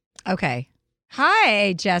 Jessica. Okay.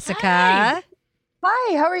 Hi, Jessica.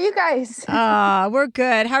 Hi, how are you guys? We're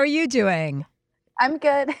good. How are you doing? I'm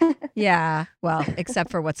good. Yeah. Well,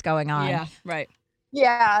 except for what's going on. Yeah, right.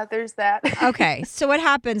 Yeah, there's that. Okay. So what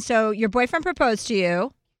happened? So your boyfriend proposed to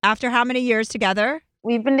you after how many years together?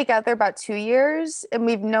 We've been together about 2 years and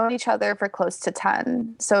we've known each other for close to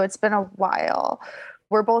 10. So it's been a while.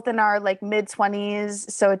 We're both in our like mid 20s.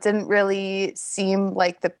 So it didn't really seem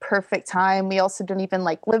like the perfect time. We also don't even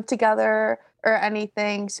like live together or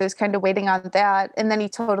anything. So it's kind of waiting on that. And then he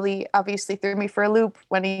totally obviously threw me for a loop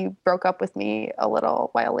when he broke up with me a little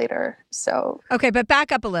while later. So. Okay, but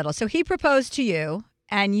back up a little. So he proposed to you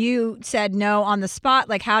and you said no on the spot.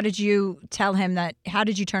 Like, how did you tell him that? How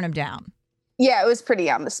did you turn him down? Yeah, it was pretty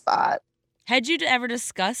on the spot. Had you ever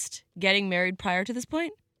discussed getting married prior to this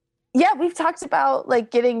point? Yeah, we've talked about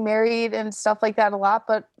like getting married and stuff like that a lot,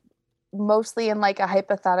 but mostly in like a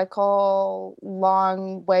hypothetical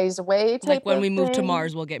long ways away type Like when of we move to thing.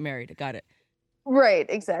 Mars, we'll get married. Got it. Right,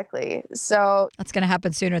 exactly. So, That's going to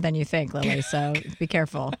happen sooner than you think, Lily. So be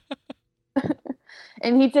careful.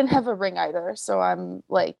 and he didn't have a ring either. So I'm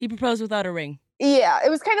like, He proposed without a ring. yeah, it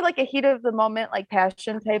was kind of like a heat of the moment, like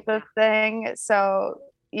passion type of thing. So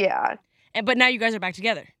yeah. But now you guys are back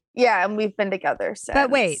together. Yeah, and we've been together since. But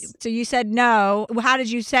wait, so you said no. How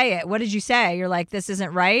did you say it? What did you say? You're like, this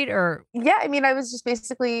isn't right? Or Yeah, I mean, I was just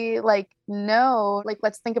basically like, no, like,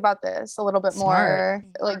 let's think about this a little bit Smart. more.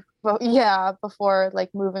 Like, well, yeah, before like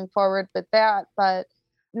moving forward with that. But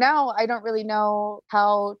now I don't really know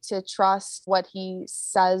how to trust what he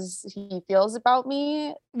says he feels about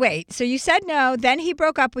me. wait, so you said no. Then he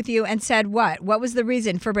broke up with you and said what? What was the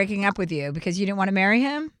reason for breaking up with you? Because you didn't want to marry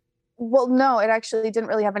him? Well, no, it actually didn't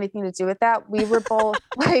really have anything to do with that. We were both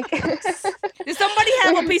like, Does somebody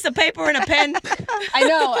have a piece of paper and a pen?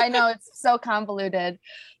 I know, it's so convoluted.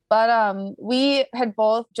 But we had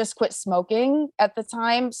both just quit smoking at the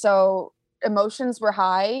time. So emotions were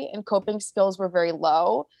high and coping skills were very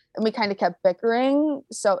low. And we kind of kept bickering.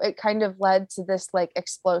 So it kind of led to this like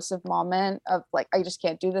explosive moment of like, I just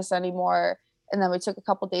can't do this anymore. And then we took a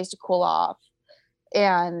couple days to cool off.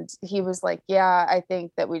 And he was like, yeah, I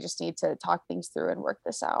think that we just need to talk things through and work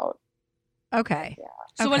this out. Okay.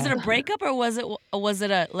 So was it Okay. a breakup or was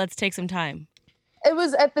it a let's take some time? It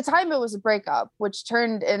was at the time it was a breakup, which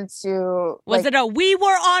turned into Was it a we were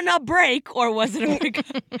on a break or was it a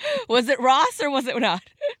breakup? Was it Ross or was it not?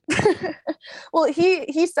 Well,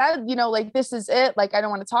 he said, you know, like, this is it. Like, I don't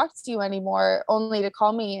want to talk to you anymore, only to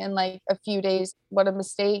call me in like a few days. What a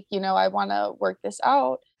mistake. You know, I want to work this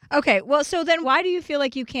out. Okay. Well, so then why do you feel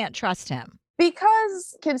like you can't trust him?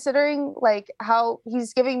 Because considering like how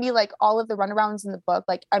he's giving me like all of the runarounds in the book,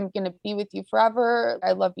 like, I'm going to be with you forever.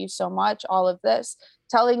 I love you so much. All of this,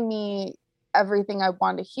 telling me everything I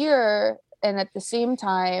want to hear. And at the same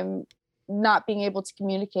time, not being able to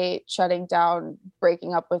communicate, shutting down,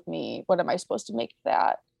 breaking up with me. What am I supposed to make of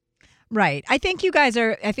that? Right. I think you guys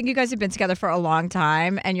have been together for a long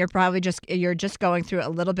time and you're just going through a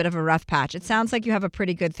little bit of a rough patch. It sounds like you have a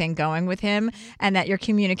pretty good thing going with him and that your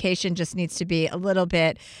communication just needs to be a little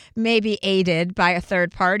bit maybe aided by a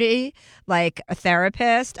third party, like a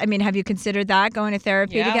therapist. I mean, have you considered that, going to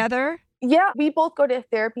therapy Yeah. together? Yeah, we both go to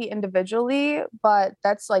therapy individually, but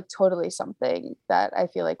that's like totally something that I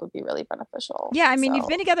feel like would be really beneficial. Yeah, I mean, you've So-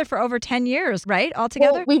 been together for over 10 years, right?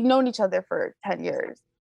 Altogether? Well, we've known each other for 10 years.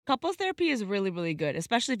 Couples therapy is really, really good,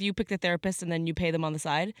 especially if you pick the therapist and then you pay them on the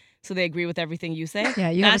side so they agree with everything you say. Yeah,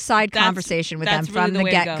 you have a side That's- conversation with them that's really from the the way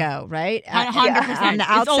to go. get-go, right? 100%. On the It's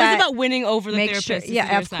always outset, about winning over the make therapist. sure, is the yeah,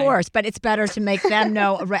 other of side. course, but it's better to make them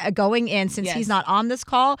know going in, since Yes. he's not on this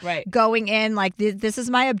call, Right. going in like, this is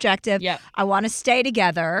my objective. Yep. I want to stay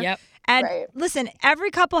together. Yep. And Right. listen, every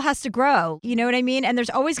couple has to grow. You know what I mean? And there's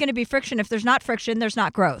always going to be friction. If there's not friction, there's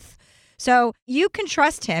not growth. So you can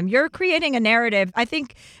trust him. You're creating a narrative. I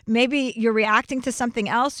think maybe you're reacting to something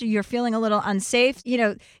else or you're feeling a little unsafe. You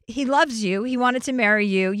know, he loves you. He wanted to marry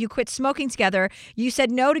you. You quit smoking together. You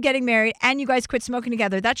said no to getting married and you guys quit smoking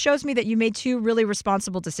together. That shows me that you made two really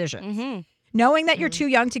responsible decisions. Mm-hmm. Knowing that you're too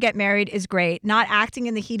young to get married is great. Not acting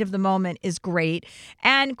in the heat of the moment is great.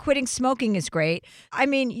 And quitting smoking is great. I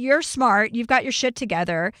mean, you're smart. You've got your shit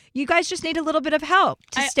together. You guys just need a little bit of help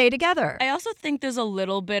to stay together. I also think there's a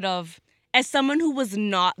little bit of, as someone who was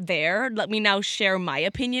not there, let me now share my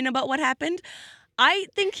opinion about what happened. I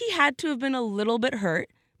think he had to have been a little bit hurt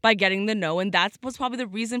by getting the no, and that was probably the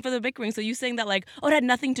reason for the bickering. So you saying that like, oh, it had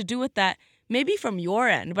nothing to do with that, maybe from your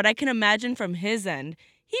end, but I can imagine from his end,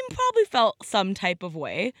 he probably felt some type of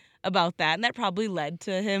way about that, and that probably led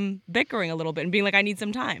to him bickering a little bit and being like, I need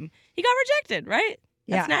some time. He got rejected, right?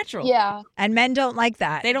 That's natural. Yeah. And men don't like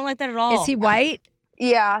that. They don't like that at all. Is he white?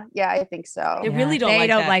 Yeah, I think so. They really don't They like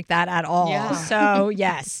don't that. like that at all. Yeah. So,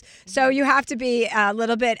 yes. So you have to be a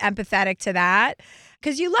little bit empathetic to that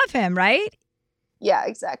because you love him, right? Yeah,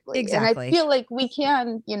 exactly. Exactly. And I feel like we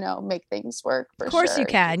can, make things work for sure. Of course you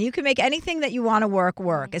can. You can make anything that you want to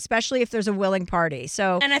work, especially if there's a willing party.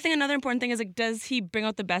 So, And I think another important thing is like, does he bring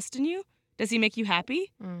out the best in you? Does he make you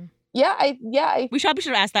happy? Yeah, I We probably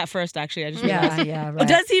should have asked that first, actually. I just realized. yeah, Well, right.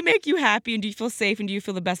 does he make you happy, and do you feel safe, and do you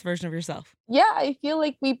feel the best version of yourself? I feel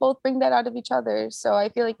like we both bring that out of each other. So I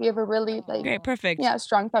feel like we have a really Great, perfect.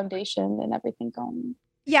 strong foundation and everything going.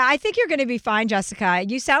 Yeah, I think you're going to be fine, Jessica.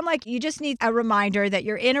 You sound like you just need a reminder that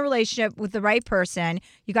you're in a relationship with the right person.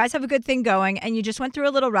 You guys have a good thing going, and you just went through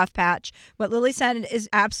a little rough patch. What Lilly said is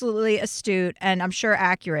absolutely astute and I'm sure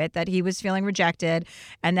accurate, that he was feeling rejected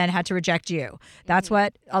and then had to reject you. That's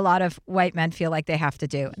what a lot of white men feel like they have to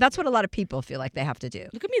do. That's what a lot of people feel like they have to do.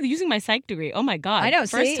 Look at me using my psych degree. Oh my God. I know.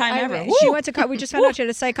 First time ever. She Woo! went to. We just found out she had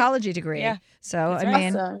a psychology degree. Yeah. So That's I right.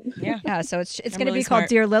 mean, Awesome. Yeah. so it's I'm going to really be called smart.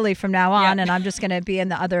 Dear Lily from now on, Yeah. and I'm just going to be in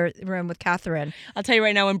the other room with Catherine. I'll tell you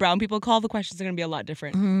right now, when brown people call, the questions are going to be a lot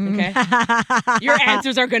different. Mm-hmm. Okay? Your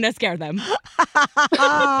answers are going to scare them.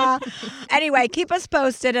 Anyway, keep us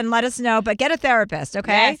posted and let us know, but get a therapist,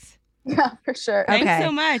 okay? Yes. Yeah, for sure. Okay. Thanks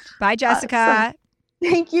so much. Bye, Jessica. Awesome.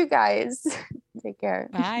 Thank you guys. Take care.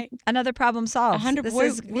 Bye. Another problem solved. 100. This We're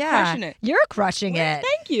is crushing it. You're crushing it.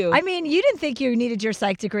 Thank you. I mean, you didn't think you needed your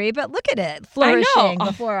psych degree, but look at it, I know. flourishing Oh,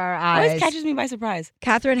 before our always eyes. catches me by surprise.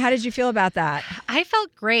 Catherine, how did you feel about that? I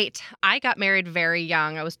felt great. I got married very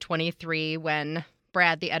young. I was 23 when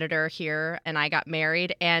Brad, the editor here, and I got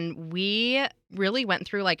married. And we really went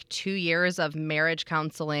through like 2 years of marriage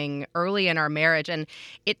counseling early in our marriage. And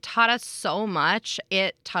it taught us so much.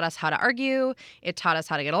 It taught us how to argue. It taught us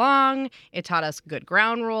how to get along. It taught us good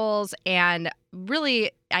ground rules. And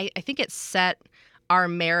really, I think it set our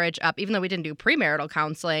marriage up, even though we didn't do premarital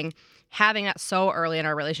counseling, having that so early in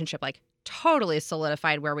our relationship, like totally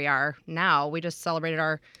solidified where we are now. We just celebrated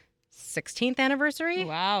our 16th anniversary.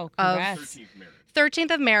 Wow. Of- Congrats.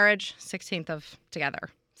 13th of marriage, 16th of together.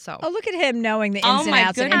 So Oh, look at him knowing the ins Oh and my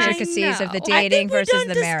outs and goodness. intricacies of the I know. I dating think we versus don't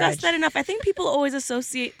the discuss marriage. that enough. I think people always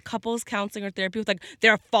associate couples counseling or therapy with like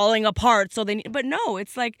they're falling apart, so they need. But no,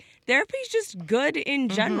 it's like therapy is just good in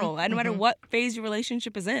general, no matter what phase your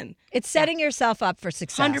relationship is in. It's setting yourself up for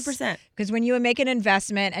success. 100%. Because when you make an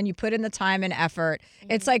investment and you put in the time and effort,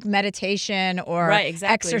 it's like meditation or Right,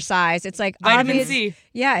 exactly. exercise. It's like Vitamin obvious. C.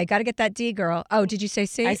 Yeah, I got to get that D, girl. Oh, did you say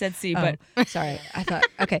C? I said C, Oh, but sorry. I thought,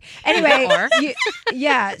 okay. Anyway, Or?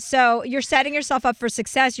 yeah. So you're setting yourself up for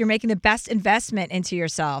success. You're making the best investment into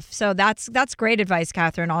yourself. So that's great advice,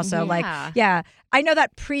 Catherine. Also, like, yeah, I know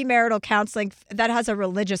that premarital counseling that has a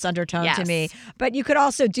religious undertone to me, Yes. but you could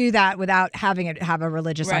also do that without having it have a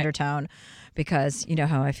religious Right. undertone. Because you know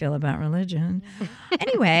how I feel about religion.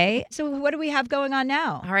 Anyway, so what do we have going on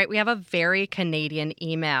now? all right, we have a very Canadian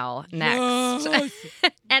email next. Yes.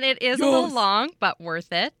 And it is a little long, but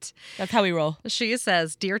worth it. That's how we roll. She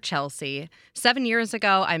says, Dear Chelsea, 7 years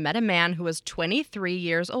ago, I met a man who was 23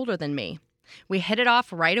 years older than me. We hit it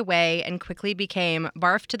off right away and quickly became,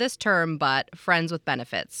 barf to this term, but friends with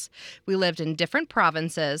benefits. We lived in different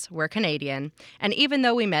provinces, we're Canadian, and even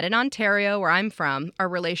though we met in Ontario, where I'm from, our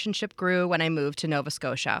relationship grew when I moved to Nova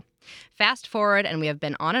Scotia. Fast forward, and we have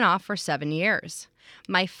been on and off for 7 years.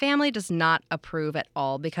 My family does not approve at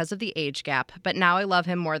all because of the age gap, but now I love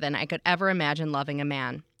him more than I could ever imagine loving a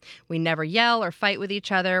man. We never yell or fight with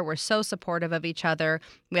each other. We're so supportive of each other.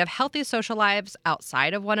 We have healthy social lives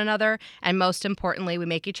outside of one another. And most importantly, we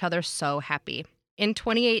make each other so happy. In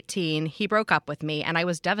 2018, he broke up with me and I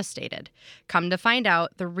was devastated. Come to find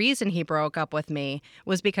out, the reason he broke up with me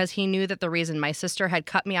was because he knew that the reason my sister had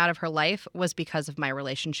cut me out of her life was because of my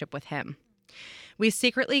relationship with him. We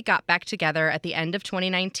secretly got back together at the end of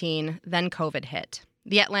 2019, then COVID hit.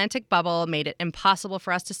 The Atlantic bubble made it impossible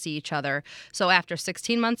for us to see each other, so after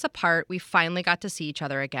 16 months apart, we finally got to see each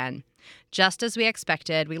other again. Just as we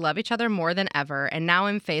expected, we love each other more than ever, and now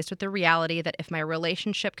I'm faced with the reality that if my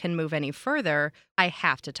relationship can move any further, I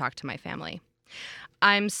have to talk to my family.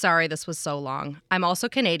 I'm sorry this was so long. I'm also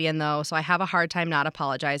Canadian, though, so I have a hard time not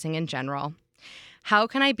apologizing in general. How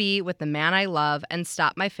can I be with the man I love and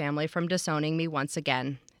stop my family from disowning me once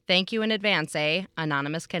again? Thank you in advance,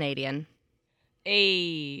 Anonymous Canadian.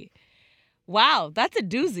 Hey, wow, that's a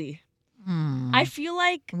doozy. I feel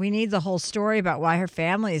like We need the whole story about why her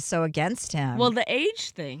family is so against him. well, the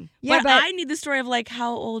age thing. Yeah, but I need the story of like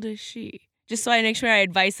how old is she? Just so I make sure my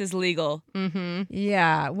advice is legal. Mm-hmm.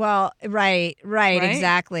 Yeah, well, right,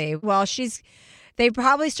 exactly. Well, they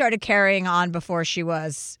probably started carrying on when she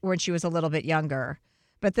was a little bit younger.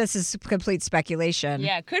 But this is complete speculation.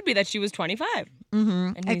 Yeah, it could be that she was 25. Mm-hmm.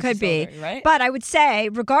 And It he's could just be. older, right? But I would say,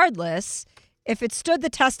 regardless, if it stood the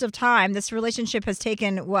test of time, this relationship has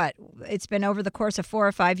taken what? It's been over the course of 4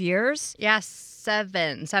 or 5 years? Yes,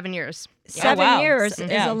 7 years. Seven wow. years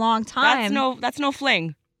is Yeah. a long time. That's no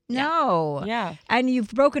fling. No. Yeah. And you've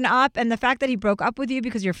broken up, and the fact that he broke up with you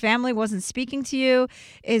because your family wasn't speaking to you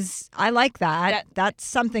I like that. That's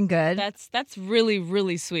something good. That's really,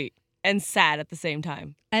 really sweet and sad at the same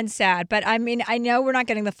time. And sad. But I mean, I know we're not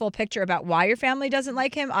getting the full picture about why your family doesn't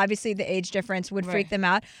like him. Obviously, the age difference would freak them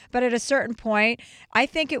out. But at a certain point, I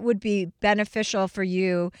think it would be beneficial for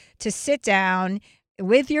you to sit down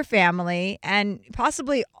with your family and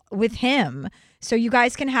possibly with him so you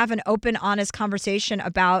guys can have an open, honest conversation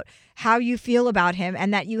about how you feel about him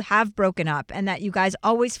and that you have broken up and that you guys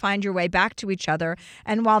always find your way back to each other.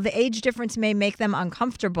 And while the age difference may make them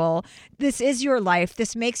uncomfortable, this is your life.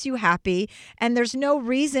 This makes you happy. And there's no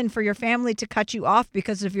reason for your family to cut you off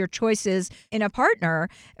because of your choices in a partner.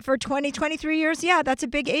 For 20, 23 years, yeah, that's a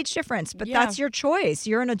big age difference. But that's your choice.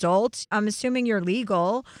 You're an adult. I'm assuming you're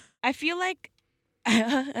legal. I feel like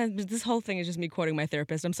this whole thing is just me quoting my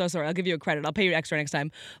therapist. I'm so sorry. I'll give you a credit. I'll pay you extra next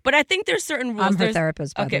time. But I think there's certain rules. I'm her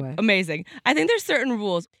therapist, by the way. Okay, amazing. I think there's certain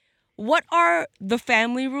rules. What are the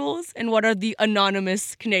family rules and what are the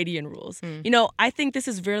anonymous Canadian rules? You know, I think this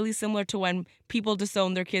is very similar to when people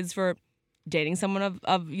disown their kids for dating someone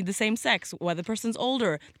of the same sex, whether the person's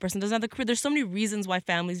older, the person doesn't have the career. There's so many reasons why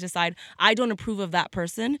families decide, I don't approve of that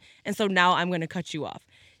person, and so now I'm going to cut you off.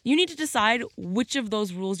 You need to decide which of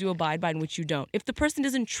those rules you abide by and which you don't. If the person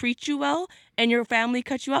doesn't treat you well and your family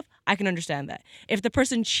cuts you off, I can understand that. If the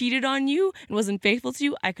person cheated on you and wasn't faithful to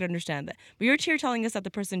you, I could understand that. But you're here telling us that the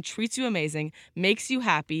person treats you amazing, makes you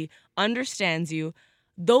happy, understands you.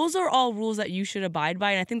 Those are all rules that you should abide by.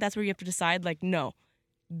 And I think that's where you have to decide, like, no.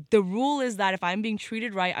 The rule is that if I'm being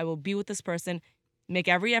treated right, I will be with this person. Make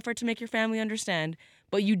every effort to make your family understand.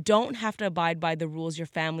 But you don't have to abide by the rules your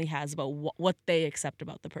family has about what they accept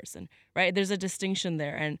about the person, right? There's a distinction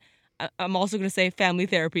there. And I'm also going to say family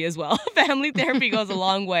therapy as well. Family therapy goes a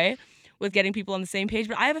long way with getting people on the same page.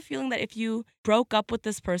 But I have a feeling that if you broke up with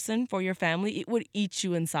this person for your family, it would eat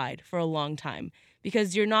you inside for a long time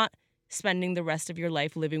because you're not spending the rest of your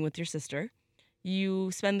life living with your sister.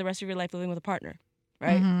 You spend the rest of your life living with a partner,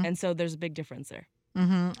 right? Mm-hmm. And so there's a big difference there.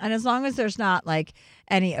 Mm-hmm. And as long as there's not like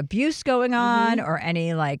any abuse going on or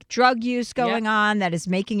any like drug use going on that is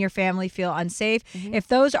making your family feel unsafe, if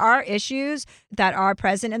those are issues that are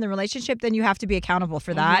present in the relationship, then you have to be accountable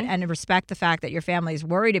for that and respect the fact that your family is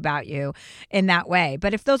worried about you in that way.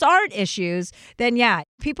 But if those aren't issues, then yeah,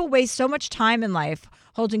 people waste so much time in life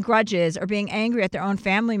holding grudges or being angry at their own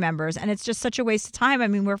family members. And it's just such a waste of time. I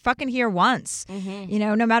mean, we're fucking here once, you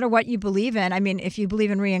know, no matter what you believe in. I mean, if you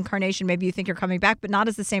believe in reincarnation, maybe you think you're coming back, but not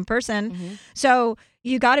as the same person. So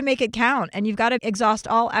you got to make it count and you've got to exhaust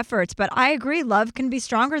all efforts. But I agree, love can be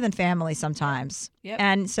stronger than family sometimes.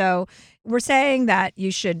 And so we're saying that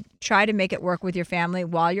you should try to make it work with your family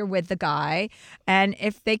while you're with the guy. And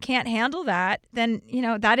if they can't handle that, then, you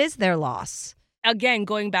know, that is their loss. Again,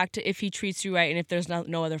 going back to if he treats you right and if there's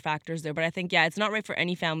no other factors there. But I think, yeah, it's not right for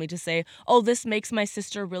any family to say, oh, this makes my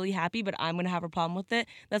sister really happy, but I'm going to have a problem with it.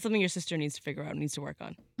 That's something your sister needs to figure out, needs to work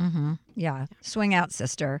on. Yeah. Swing out,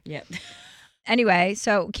 sister. Yep. Anyway,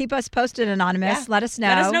 so keep us posted, Anonymous. Yeah. Let us know.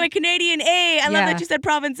 Let us know a Canadian. I love that you said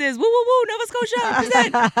provinces. Woo, woo, woo. Nova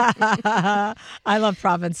Scotia. Present. I love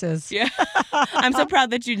provinces. Yeah. I'm so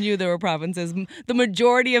proud that you knew there were provinces. The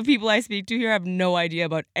majority of people I speak to here have no idea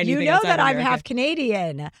about anything. You know outside that of I'm America. half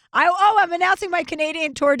Canadian. I'm announcing my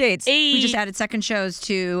Canadian tour dates. Hey. We just added second shows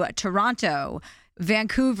to Toronto,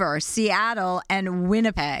 Vancouver, Seattle, and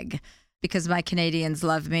Winnipeg, because my Canadians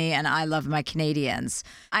love me and I love my Canadians.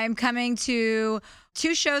 I am coming to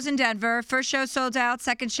 2 shows in Denver. First show sold out.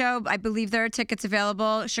 Second show, I believe there are tickets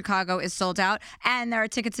available. Chicago is sold out. And there are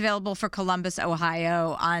tickets available for Columbus,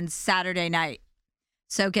 Ohio on Saturday night.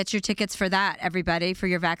 So get your tickets for that, everybody, for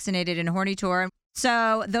your Vaccinated and Horny tour.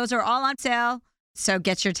 So those are all on sale. So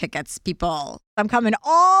get your tickets, people. I'm coming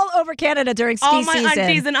all over Canada during ski All my season.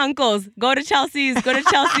 aunties and uncles, go to Chelsea's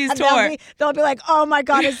tour. They'll be like, oh my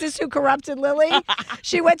God, is this who corrupted Lily?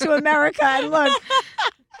 She went to America and look,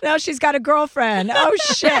 now she's got a girlfriend. Oh,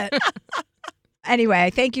 shit.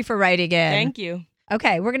 Anyway, thank you for writing in. Thank you.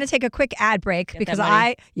 Okay, we're going to take a quick ad break because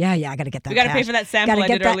I got to get that. We got to pay cash. for that sample I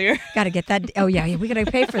did earlier. Got to get that. Oh, yeah, we got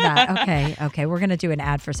to pay for that. Okay, we're going to do an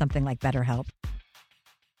ad for something like BetterHelp.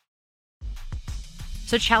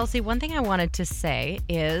 So, Chelsea, one thing I wanted to say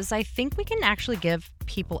is I think we can actually give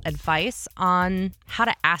people advice on how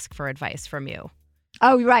to ask for advice from you.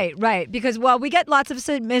 Oh, right. Because, well, we get lots of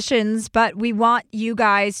submissions, but we want you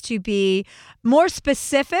guys to be more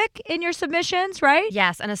specific in your submissions, right?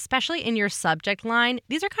 Yes, and especially in your subject line.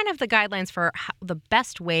 These are kind of the guidelines for the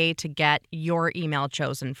best way to get your email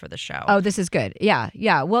chosen for the show. Oh, this is good.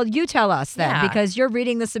 Yeah. Well, you tell us then, because you're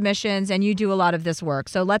reading the submissions and you do a lot of this work.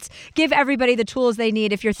 So let's give everybody the tools they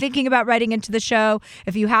need. If you're thinking about writing into the show,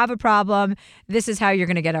 if you have a problem, this is how you're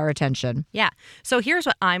going to get our attention. Yeah. So here's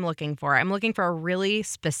what I'm looking for. I'm looking for a really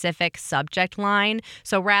specific subject line.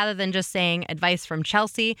 So rather than just saying advice from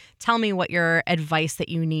Chelsea, tell me what your advice that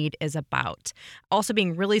you need is about. Also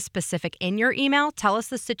being really specific in your email. Tell us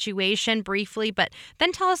the situation briefly, but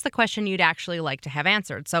then tell us the question you'd actually like to have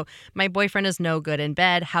answered. So my boyfriend is no good in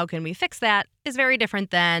bed. How can we fix that? Is very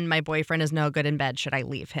different than my boyfriend is no good in bed. Should I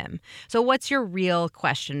leave him? So what's your real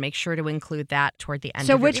question? Make sure to include that toward the end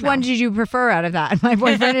So of your which email. one did you prefer out of that? My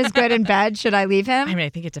boyfriend is good in bed. Should I leave him? I mean, I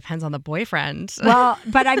think it depends on the boyfriend. Well,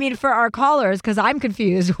 but I mean, for our callers, because I'm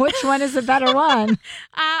confused, which one is the better one?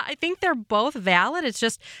 I think they're both valid. It's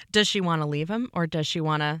just, does she want to leave him or does she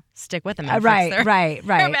want to stick with him and Right. fix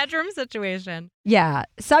their bedroom situation? Yeah.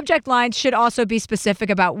 Subject lines should also be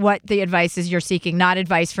specific about what the advice is you're seeking, not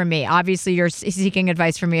advice from me. Obviously, you're seeking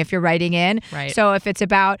advice from me if you're writing in. Right. So if it's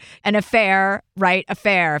about an affair, write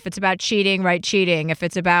affair. If it's about cheating, write cheating. If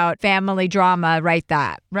it's about family drama, write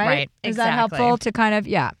that. Right? Is that Exactly. helpful to kind of,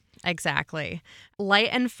 yeah. Exactly. Light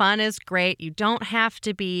and fun is great. You don't have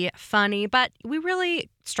to be funny, but we really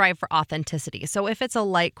strive for authenticity. So if it's a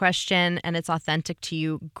light question and it's authentic to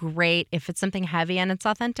you, great. If it's something heavy and it's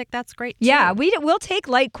authentic, that's great too. Yeah, we'll take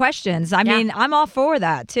light questions. I mean, I'm all for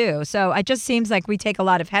that too. So it just seems like we take a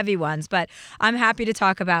lot of heavy ones, but I'm happy to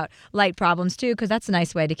talk about light problems too, because that's a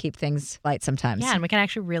nice way to keep things light sometimes. Yeah, and we can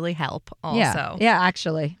actually really help also. Yeah,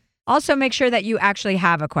 actually. Also, make sure that you actually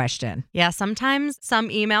have a question. Yeah, sometimes some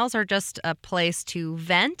emails are just a place to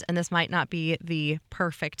vent, and this might not be the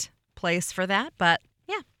perfect place for that, but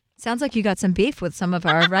yeah. Sounds like you got some beef with some of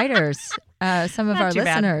our writers, some of Not our too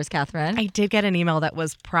bad. listeners, Catherine. I did get an email that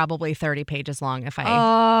was probably 30 pages long if I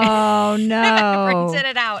Oh, no.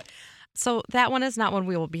 printed it out. So that one is not one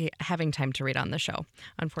we will be having time to read on the show,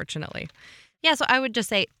 unfortunately. Yeah, so I would just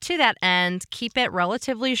say to that end, keep it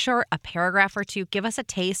relatively short, a paragraph or two, give us a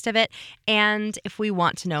taste of it. And if we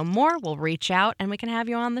want to know more, we'll reach out and we can have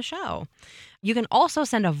you on the show. You can also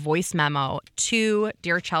send a voice memo to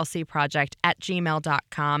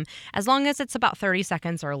dearchelseaproject@gmail.com. As long as it's about 30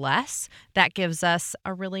 seconds or less, that gives us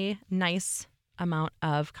a really nice amount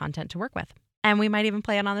of content to work with. And we might even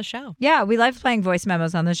play it on the show. Yeah, we love playing voice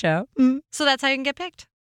memos on the show. So that's how you can get picked.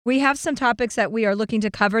 We have some topics that we are looking to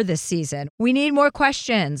cover this season. We need more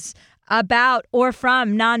questions about or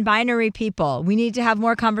from non-binary people. We need to have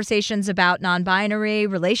more conversations about non-binary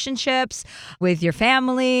relationships with your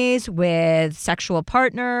families, with sexual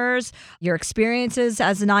partners, your experiences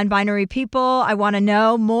as non-binary people. I want to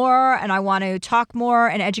know more and I want to talk more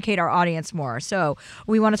and educate our audience more. So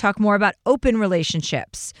we want to talk more about open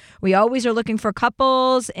relationships. We always are looking for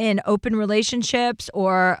couples in open relationships,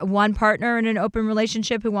 or one partner in an open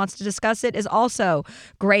relationship who wants to discuss it is also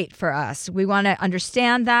great for us. We want to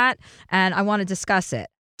understand that. And I want to discuss it.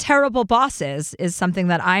 Terrible bosses is something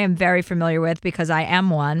that I am very familiar with because I am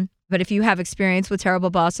one. But if you have experience with terrible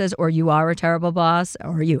bosses, or you are a terrible boss,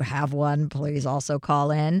 or you have one, please also call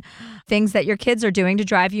in. Things that your kids are doing to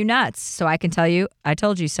drive you nuts. So I can tell you, I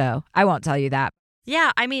told you so. I won't tell you that.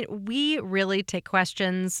 Yeah, I mean, we really take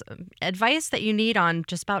questions, advice that you need on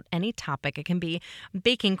just about any topic. It can be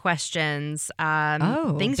baking questions,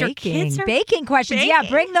 things your kids are baking questions. baking. Yeah,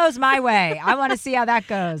 bring those my way. I want to see how that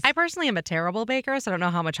goes. I personally am a terrible baker, so I don't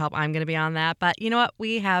know how much help I'm going to be on that. But you know what?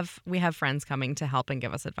 We have friends coming to help and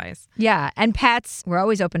give us advice. Yeah, and pets. We're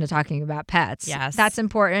always open to talking about pets. Yes. That's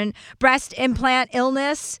important. Breast implant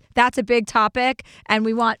illness. That's a big topic, and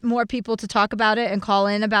we want more people to talk about it and call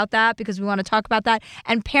in about that because we want to talk about that.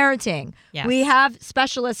 And parenting. Yes. We have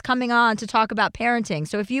specialists coming on to talk about parenting.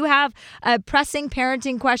 So if you have a pressing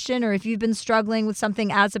parenting question or if you've been struggling with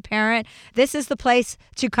something as a parent, this is the place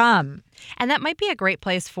to come. And that might be a great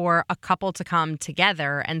place for a couple to come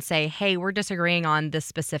together and say, hey, we're disagreeing on this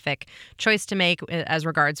specific choice to make as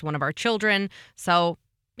regards one of our children. So,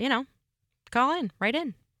 call in, write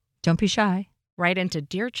in. Don't be shy. Write into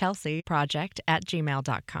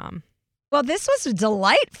dearchelseaproject@gmail.com. Well, this was a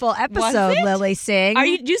delightful episode, Was it? Lily Singh.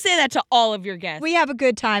 Do you say that to all of your guests? We have a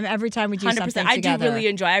good time every time we do 100%. something I together. do really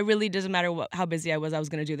enjoy. I really doesn't matter how busy I was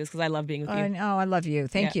going to do this because I love being with you. I love you.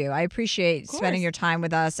 Thank you. I appreciate spending your time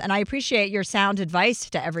with us, and I appreciate your sound advice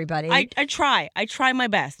to everybody. I try. I try my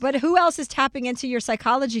best. But who else is tapping into your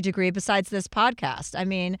psychology degree besides this podcast? I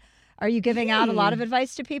mean, are you giving out a lot of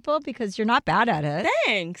advice to people? Because you're not bad at it.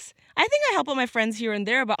 Thanks. I think I help out my friends here and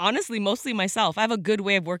there, but honestly, mostly myself. I have a good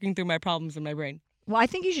way of working through my problems in my brain. Well, I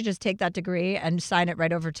think you should just take that degree and sign it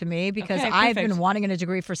right over to me because Okay, I've perfect. been wanting a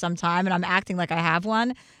degree for some time and I'm acting like I have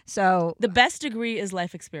one. So The best degree is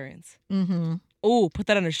life experience. mm-hmm. Oh, put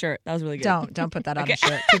that on a shirt. That was really good. Don't put that on a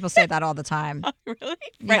shirt. People say that all the time. Really?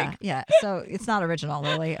 Yeah, yeah. So it's not original,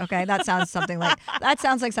 Lily. Okay, that sounds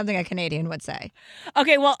like something a Canadian would say.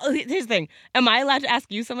 Okay, well, here's the thing. Am I allowed to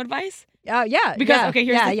ask you some advice? Yeah. Because, yeah, okay,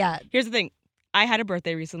 yeah. here's the thing. I had a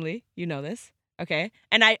birthday recently. You know this. Okay.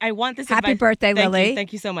 And I want this Happy advice. birthday, Lily.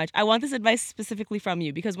 Thank you so much. I want this advice specifically from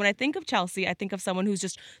you because when I think of Chelsea, I think of someone who's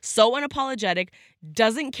just so unapologetic,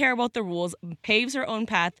 doesn't care about the rules, paves her own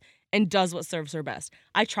path, and does what serves her best.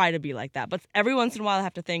 I try to be like that. But every once in a while, I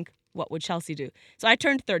have to think, what would Chelsea do? So I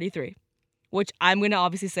turned 33, which I'm going to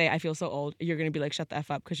obviously say I feel so old. You're going to be like, shut the F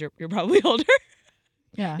up because you're probably older.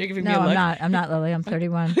 Yeah. You're giving me a look. I'm not Lily. I'm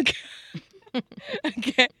 31.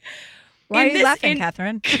 Okay. Why In are you this laughing, in-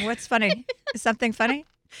 Catherine? What's funny? Is something funny?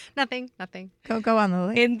 Nothing. Go on,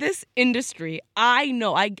 Lily. In this industry, I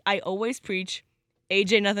know I always preach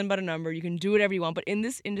age ain't nothing but a number. You can do whatever you want. But in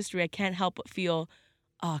this industry, I can't help but feel,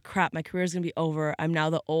 oh, crap, my career is going to be over. I'm now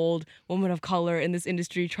the old woman of color in this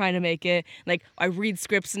industry trying to make it. Like, I read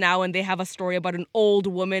scripts now and they have a story about an old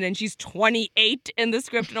woman and she's 28 in the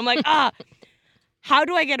script. And I'm like, how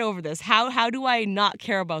do I get over this? How do I not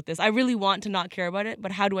care about this? I really want to not care about it,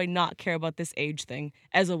 but how do I not care about this age thing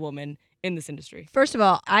as a woman in this industry? First of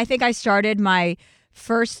all, I think I started my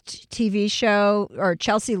first TV show or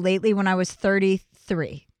Chelsea Lately when I was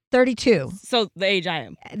 33. 32. So the age I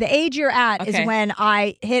am. The age you're at Okay. is when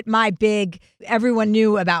I hit my big, everyone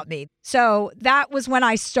knew about me. So that was when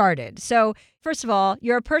I started. So first of all,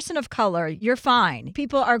 you're a person of color. You're fine.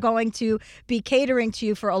 People are going to be catering to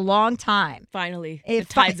you for a long time. Finally, the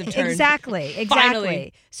tides have turned. Exactly.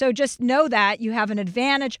 Finally. So just know that you have an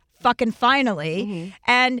advantage fucking finally. Mm-hmm.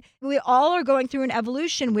 And we all are going through an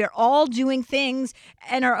evolution. We're all doing things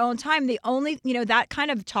in our own time. The only, that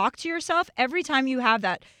kind of talk to yourself, every time you have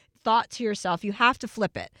that thought to yourself, you have to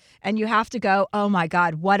flip it and you have to go, oh my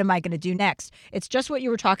God, what am I going to do next? It's just what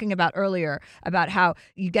you were talking about earlier about how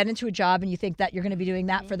you get into a job and you think that you're going to be doing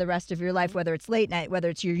that for the rest of your life, whether it's late night, whether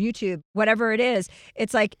it's your YouTube, whatever it is.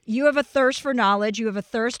 It's like you have a thirst for knowledge. You have a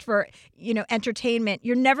thirst for, entertainment.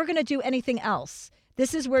 You're never going to do anything else.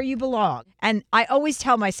 This is where you belong. And I always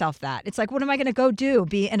tell myself that. It's like, what am I going to go do?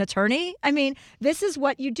 Be an attorney? I mean, this is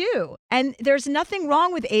what you do. And there's nothing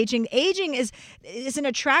wrong with aging. Aging is an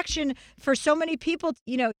attraction for so many people.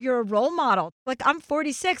 You're a role model. Like, I'm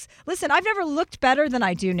 46. Listen, I've never looked better than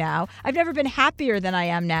I do now. I've never been happier than I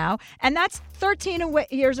am now. And that's 13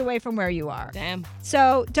 years away from where you are. Damn.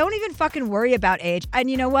 So don't even fucking worry about age. And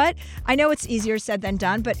you know what? I know it's easier said than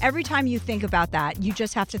done, but every time you think about that, you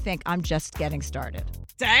just have to think, I'm just getting started.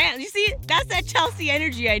 Damn. You see, that's that Chelsea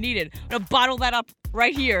energy I needed. I'm going to bottle that up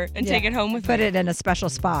right here and take it home with Put me. it in a special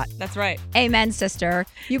spot. That's right. Amen, sister.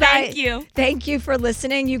 You guys, Thank you. Thank you for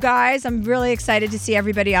listening, you guys. I'm really excited to see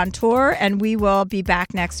everybody on tour, and we will be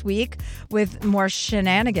back next week with more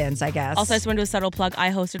shenanigans, I guess. Also, I just want to do a subtle plug.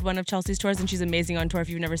 I hosted one of Chelsea's tours, and she's amazing on tour. If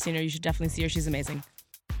you've never seen her, you should definitely see her. She's amazing.